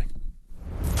Club. Good morning.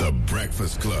 The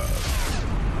Breakfast Club.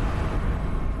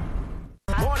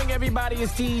 Morning, everybody.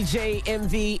 It's DJ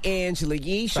MV, Angela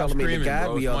Yee, Charlamagne the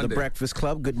God. We are The Breakfast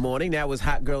Club. Good morning. That was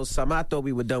Hot Girl Summer. I thought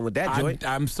we were done with that joint.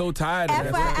 I'm so tired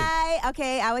of that. FYI,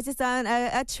 okay, I was just on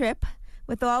a trip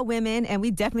with all women, and we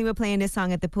definitely were playing this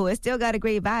song at the pool. It still got a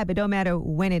great vibe. It don't matter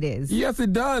when it is. Yes,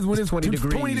 it does. When it's 20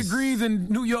 degrees in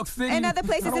New York City. And other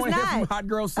places it's not. Hot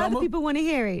Girl Summer. Other people want to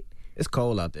hear it. It's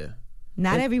cold out there.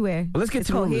 Not everywhere. Well, let's get it's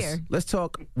to cold this. Here. Let's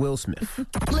talk Will Smith.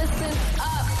 Listen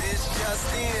up.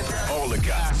 just in. All the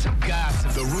gossip.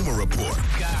 The Rumor Report.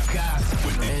 Gossip.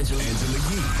 With Angela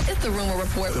Yee. It's the Rumor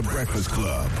Report. The Breakfast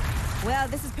Club. Well,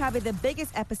 this is probably the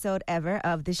biggest episode ever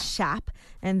of The Shop,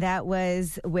 and that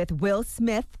was with Will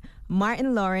Smith,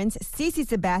 Martin Lawrence, Cece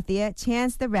Sabathia,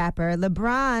 Chance the Rapper,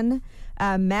 LeBron,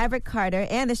 Maverick Carter,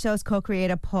 and the show's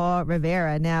co-creator Paul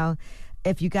Rivera. Now,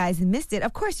 if you guys missed it,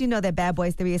 of course you know that Bad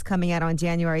Boys 3 is coming out on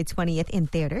January 20th in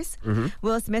theaters. Mm-hmm.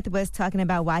 Will Smith was talking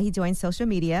about why he joined social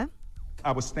media.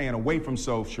 I was staying away from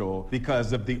social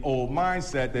because of the old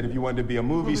mindset that if you wanted to be a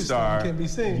movie star,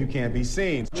 you can't be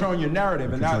seen. Control your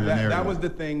narrative. And that was the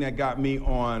thing that got me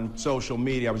on social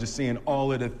media. I was just seeing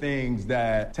all of the things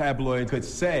that tabloids could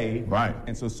say. Right.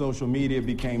 And so social media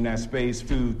became that space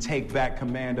to take back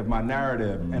command of my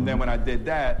narrative. Mm-hmm. And then when I did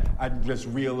that, I just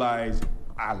realized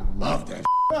I love that.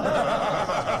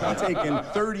 I'm taking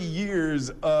 30 years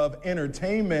of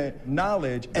entertainment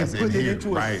knowledge and putting it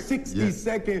into a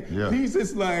 60-second piece.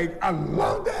 It's like, I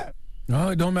love that.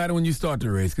 No, it don't matter when you start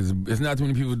the race because it's not too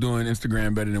many people doing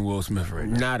Instagram better than Will Smith right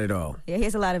now. Not at all. Yeah, he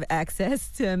has a lot of access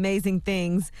to amazing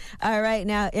things. All right,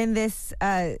 now in this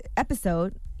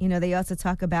episode, you know, they also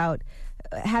talk about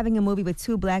having a movie with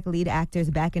 2 black lead actors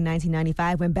back in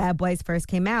 1995 when Bad Boys first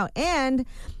came out. And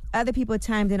other people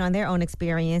chimed in on their own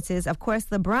experiences. Of course,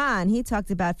 LeBron, he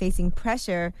talked about facing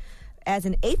pressure as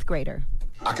an 8th grader.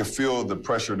 I could feel the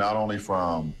pressure not only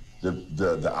from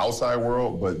the outside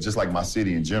world, but just like my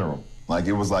city in general. Like,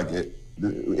 it was like,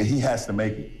 he has to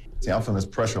make it. See, I'm feeling this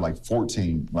pressure like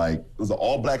 14. Like, it was an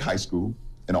all-black high school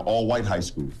and an all-white high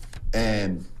school.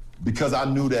 And because I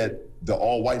knew that the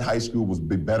all-white high school was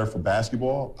better for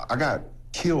basketball, I got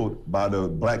killed by the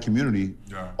black community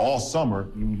all summer.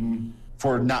 Mm-hmm.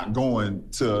 For not going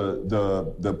to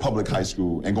the public high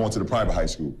school and going to the private high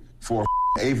school. For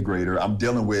an 8th grader, I'm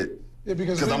dealing with,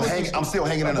 because I'm still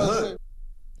hanging in the hood.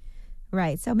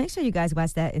 Right, so make sure you guys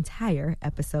watch that entire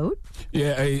episode.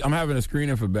 Yeah, hey, I'm having a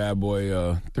screening for Bad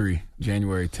Boy 3,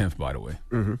 January 10th, by the way.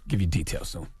 Mm-hmm. Give you details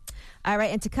soon. All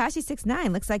right, and Tekashi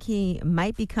 6ix9ine looks like he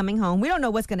might be coming home. We don't know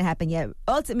what's going to happen yet.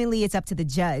 Ultimately, it's up to the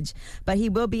judge, but he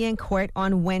will be in court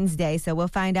on Wednesday, so we'll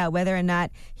find out whether or not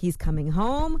he's coming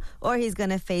home or he's going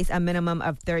to face a minimum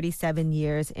of 37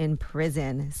 years in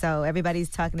prison. So everybody's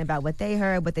talking about what they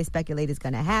heard, what they speculate is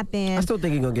going to happen. I still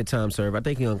think he's going to get time served. I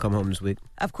think he's going to come home this week.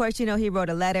 Of course, you know, he wrote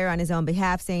a letter on his own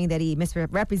behalf saying that he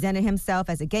misrepresented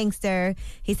himself as a gangster.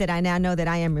 He said, I now know that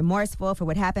I am remorseful for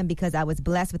what happened because I was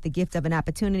blessed with the gift of an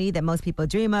opportunity that most people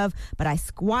dream of, but I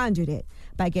squandered it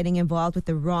by getting involved with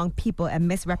the wrong people and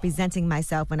misrepresenting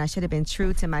myself when I should have been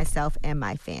true to myself and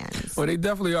my fans. Well, they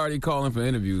definitely already calling for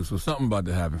interviews, so something about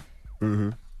to happen.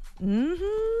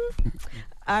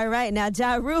 All right, now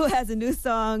Ja Rule has a new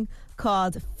song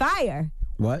called Fire.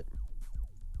 What?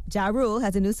 Ja Rule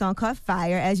has a new song called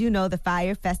Fire. As you know, the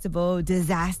Fire Festival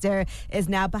disaster is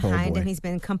now behind him. He's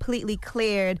been completely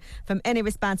cleared from any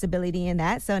responsibility in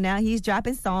that. So now he's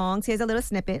dropping songs. Here's a little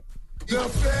snippet. The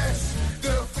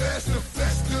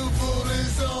festival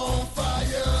is on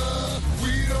fire.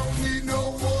 We don't need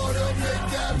no water. Make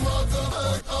that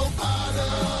motherfucker hotter.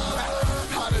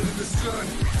 Hotter than the sun,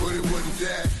 but it wasn't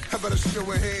that. How about a show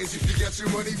of hands if you got your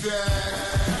money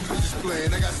back? I'm just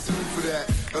playing, I got sued for that.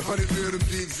 100 mil to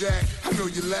be exact. I know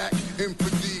you lack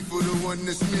empathy for the one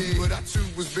that's me. But I too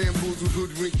was bamboozled,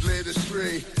 hoodwinked, led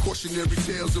astray. Cautionary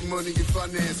tales of money and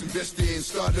finance. Invest in,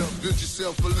 start up, build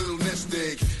yourself a little nest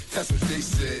egg. That's what they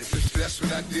said. That's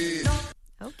what I did.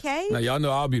 Okay. Now, y'all know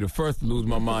I'll be the first to lose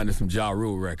my mind to some Ja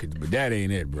Rule records, but that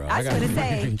ain't it, bro. I was going to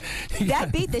say,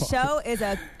 that beat, the show, is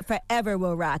a forever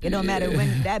will rock. It don't matter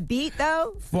when that beat,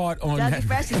 though. Fought on Dougie that.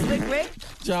 Fresh and Slick Rick.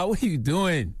 Ja, what are you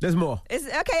doing? There's more. It's,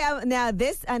 okay, now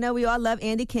this, I know we all love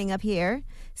Andy King up here.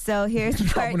 So here's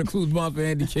dropping a clues bomb for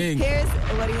Andy King. Here's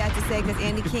what he had to say, because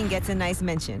Andy King gets a nice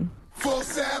mention.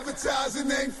 False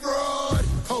advertising ain't fraud.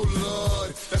 Oh,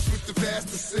 Lord, that's what the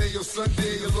pastor say on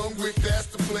Sunday along with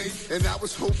Pastor Play. And I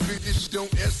was hoping this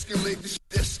don't escalate. This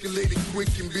escalated quick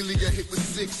and Billy got hit with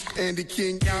 6. Andy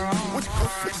King, what the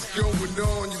fuck is going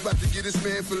on? You about to get this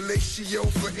man fellatio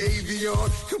for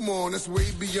Avion? Come on, that's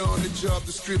way beyond the job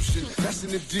description. That's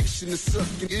an addiction to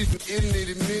sucking. Isn't it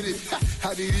admitted?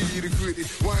 How did he get acquitted?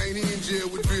 Why ain't he in jail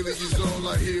with Billy? Is all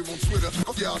I hear on Twitter.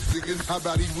 Y'all singing. How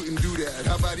about he wouldn't do that?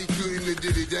 How about he couldn't have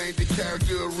did it? That ain't the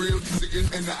character of real singing.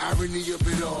 And the irony of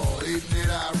it all. Isn't it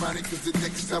ironic? Because the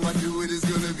next time I do it, it's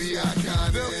gonna be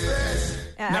iconic.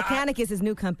 Iconic is his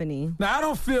new company. Now, I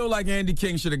don't feel like Andy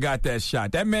King should have got that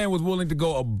shot. That man was willing to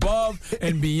go above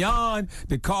and beyond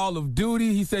the call of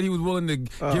duty. He said he was willing to give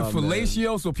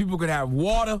fellatio so people could have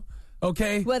water,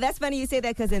 okay? Well, that's funny you say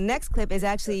that because the next clip is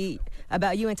actually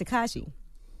about you and Tekashi.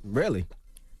 Really?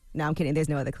 No, I'm kidding. There's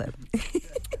no other clip.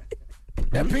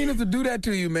 That penis will do that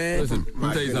to you, man. Listen, let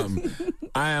me tell you something.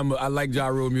 I like Ja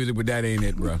Rule music, but that ain't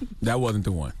it, bro. That wasn't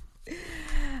the one.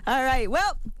 All right.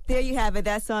 Well, there you have it.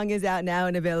 That song is out now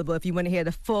and available if you want to hear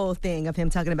the full thing of him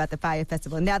talking about the Fire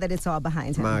Festival now that it's all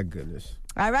behind him. My goodness.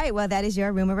 All right. Well, that is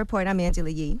your Rumor Report. I'm Angela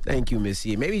Yee. Thank you, Miss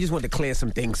Yee. Maybe you just want to clear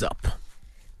some things up.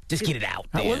 Just get it out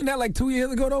there. Wasn't that like 2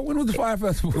 years ago, though? When was the Fire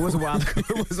Festival? It was a while ago.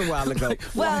 It was a while ago.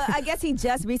 Well, I guess he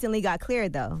just recently got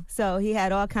cleared, though. So he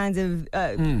had all kinds of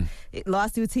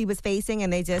lawsuits he was facing,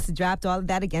 and they just dropped all of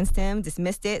that against him,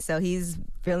 dismissed it, so he's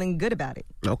feeling good about it.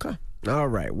 Okay. All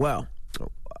right. Well,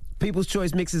 People's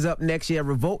Choice mixes up next year.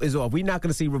 Revolt is off. We're not going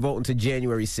to see Revolt until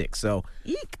January 6th. So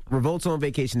Revolt's on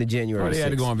vacation to January 6th. They had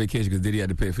to go on vacation because Diddy had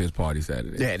to pay for his party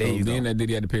Saturday. Yeah, there you go. Being that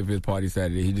Diddy had to pay for his party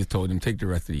Saturday, he just told him, take the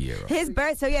rest of the year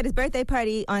off. So he had his birthday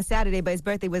party on Saturday, but his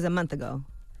birthday was a month ago,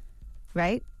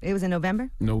 right? It was in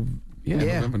November? November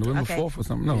Okay. 4th or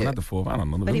something. No, not the 4th. I don't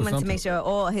know. But he wanted to make sure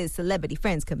all his celebrity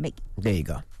friends could make it. There you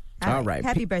go. All right.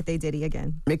 Happy birthday, Diddy,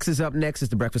 again. Mixes up next is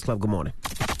The Breakfast Club. Good morning.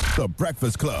 The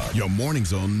Breakfast Club. Your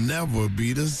mornings will never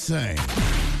be the same.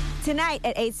 Tonight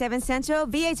at 8/7 Central,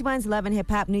 VH1's Love and Hip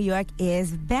Hop New York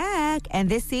is back. And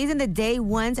this season, the day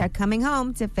ones are coming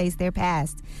home to face their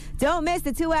past. Don't miss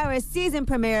the 2-hour season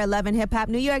premiere of Love and Hip Hop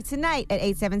New York tonight at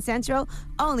 8/7 Central,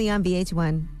 only on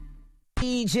VH1.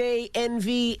 DJ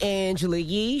Envy, Angela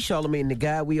Yee, Charlamagne the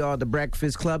Guy. We are The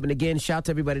Breakfast Club. And again, shout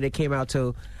to everybody that came out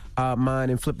to mine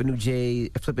and Flippin'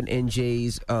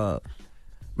 NJ's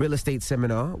real estate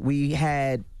seminar.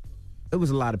 It was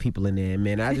a lot of people in there,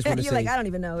 man. I just want to say, like, I don't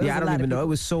even know. I don't even know. It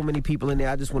was so many people in there.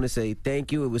 I just want to say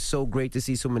thank you. It was so great to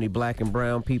see so many black and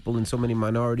brown people and so many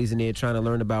minorities in there trying to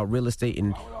learn about real estate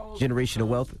and generational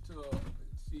wealth.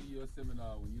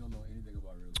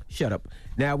 Shut up.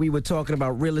 Now, we were talking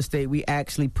about real estate. We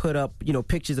actually put up,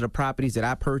 pictures of the properties that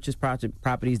I purchased,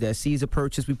 properties that Caesar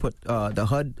purchased. We put the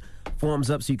HUD forms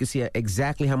up so you can see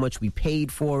exactly how much we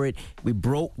paid for it. We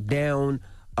broke down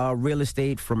real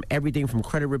estate from everything from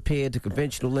credit repair to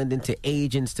conventional lending to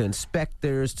agents to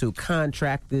inspectors to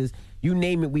contractors. You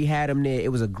name it, we had them there.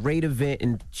 It was a great event,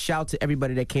 and shout to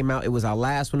everybody that came out. It was our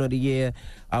last one of the year.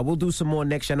 We'll do some more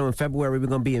next year. I know in February we're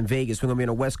going to be in Vegas. We're going to be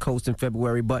on the West Coast in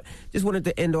February, but just wanted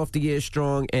to end off the year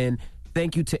strong, and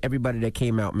thank you to everybody that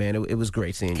came out, man. It was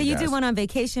great seeing you guys. Can you do one on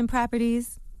vacation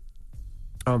properties?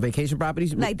 On vacation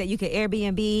properties? Like that you could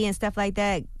Airbnb and stuff like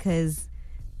that, because,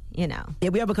 Yeah,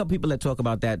 we have a couple people that talk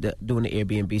about that, doing the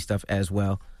Airbnb stuff as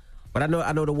well. But I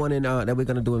know the one that we're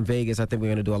going to do in Vegas. I think we're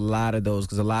going to do a lot of those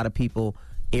because a lot of people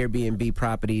Airbnb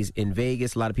properties in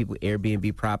Vegas. A lot of people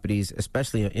Airbnb properties,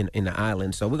 especially in the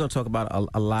islands. So we're going to talk about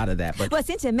a lot of that. But well,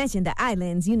 since you mentioned the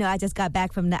islands, I just got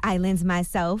back from the islands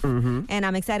myself, and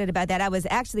I'm excited about that. I was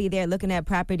actually there looking at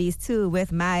properties, too,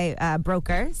 with my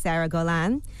broker, Sarah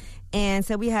Golan. And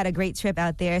so we had a great trip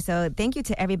out there. So thank you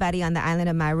to everybody on the island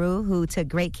of Maru who took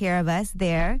great care of us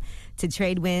there, to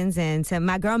Tradewinds, and to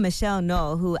my girl Michelle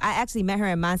Knoll, who I actually met her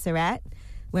in Montserrat,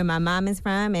 where my mom is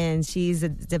from, and she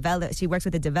works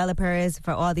with the developers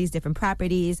for all these different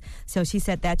properties. So she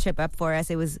set that trip up for us.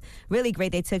 It was really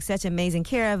great. They took such amazing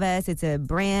care of us. It's a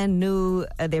brand new,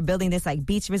 they're building this like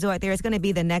beach resort there. It's going to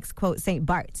be the next, quote, St.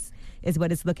 Bart's is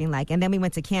what it's looking like. And then we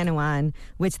went to Canawan,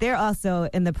 which they're also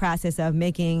in the process of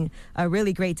making a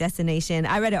really great destination.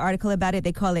 I read an article about it.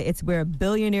 They call it's where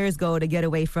billionaires go to get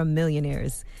away from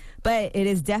millionaires. But it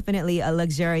is definitely a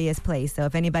luxurious place. So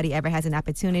if anybody ever has an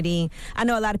opportunity, I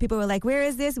know a lot of people were like, where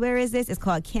is this? Where is this? It's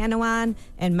called Canawan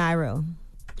and Maru.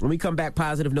 When we come back,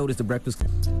 positive notice, The Breakfast.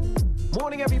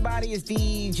 Morning, everybody. It's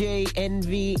DJ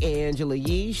Envy, Angela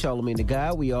Yee, Charlamagne the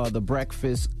Guy. We are The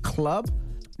Breakfast Club.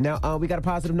 Now, we got a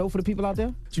positive note for the people out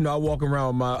there? I walk around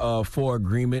with my 4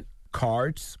 Agreement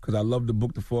cards because I love the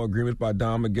book, The 4 Agreements by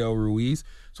Don Miguel Ruiz.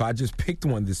 So I just picked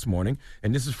one this morning,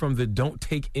 and this is from the Don't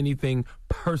Take Anything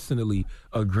Personally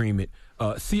agreement.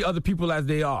 See other people as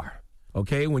they are,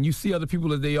 okay? When you see other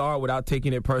people as they are without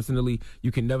taking it personally,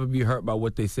 you can never be hurt by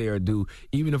what they say or do.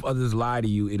 Even if others lie to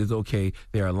you, it is okay.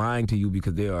 They are lying to you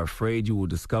because they are afraid you will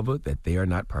discover that they are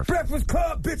not perfect. Breakfast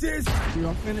Club, bitches!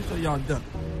 Y'all finished or y'all done?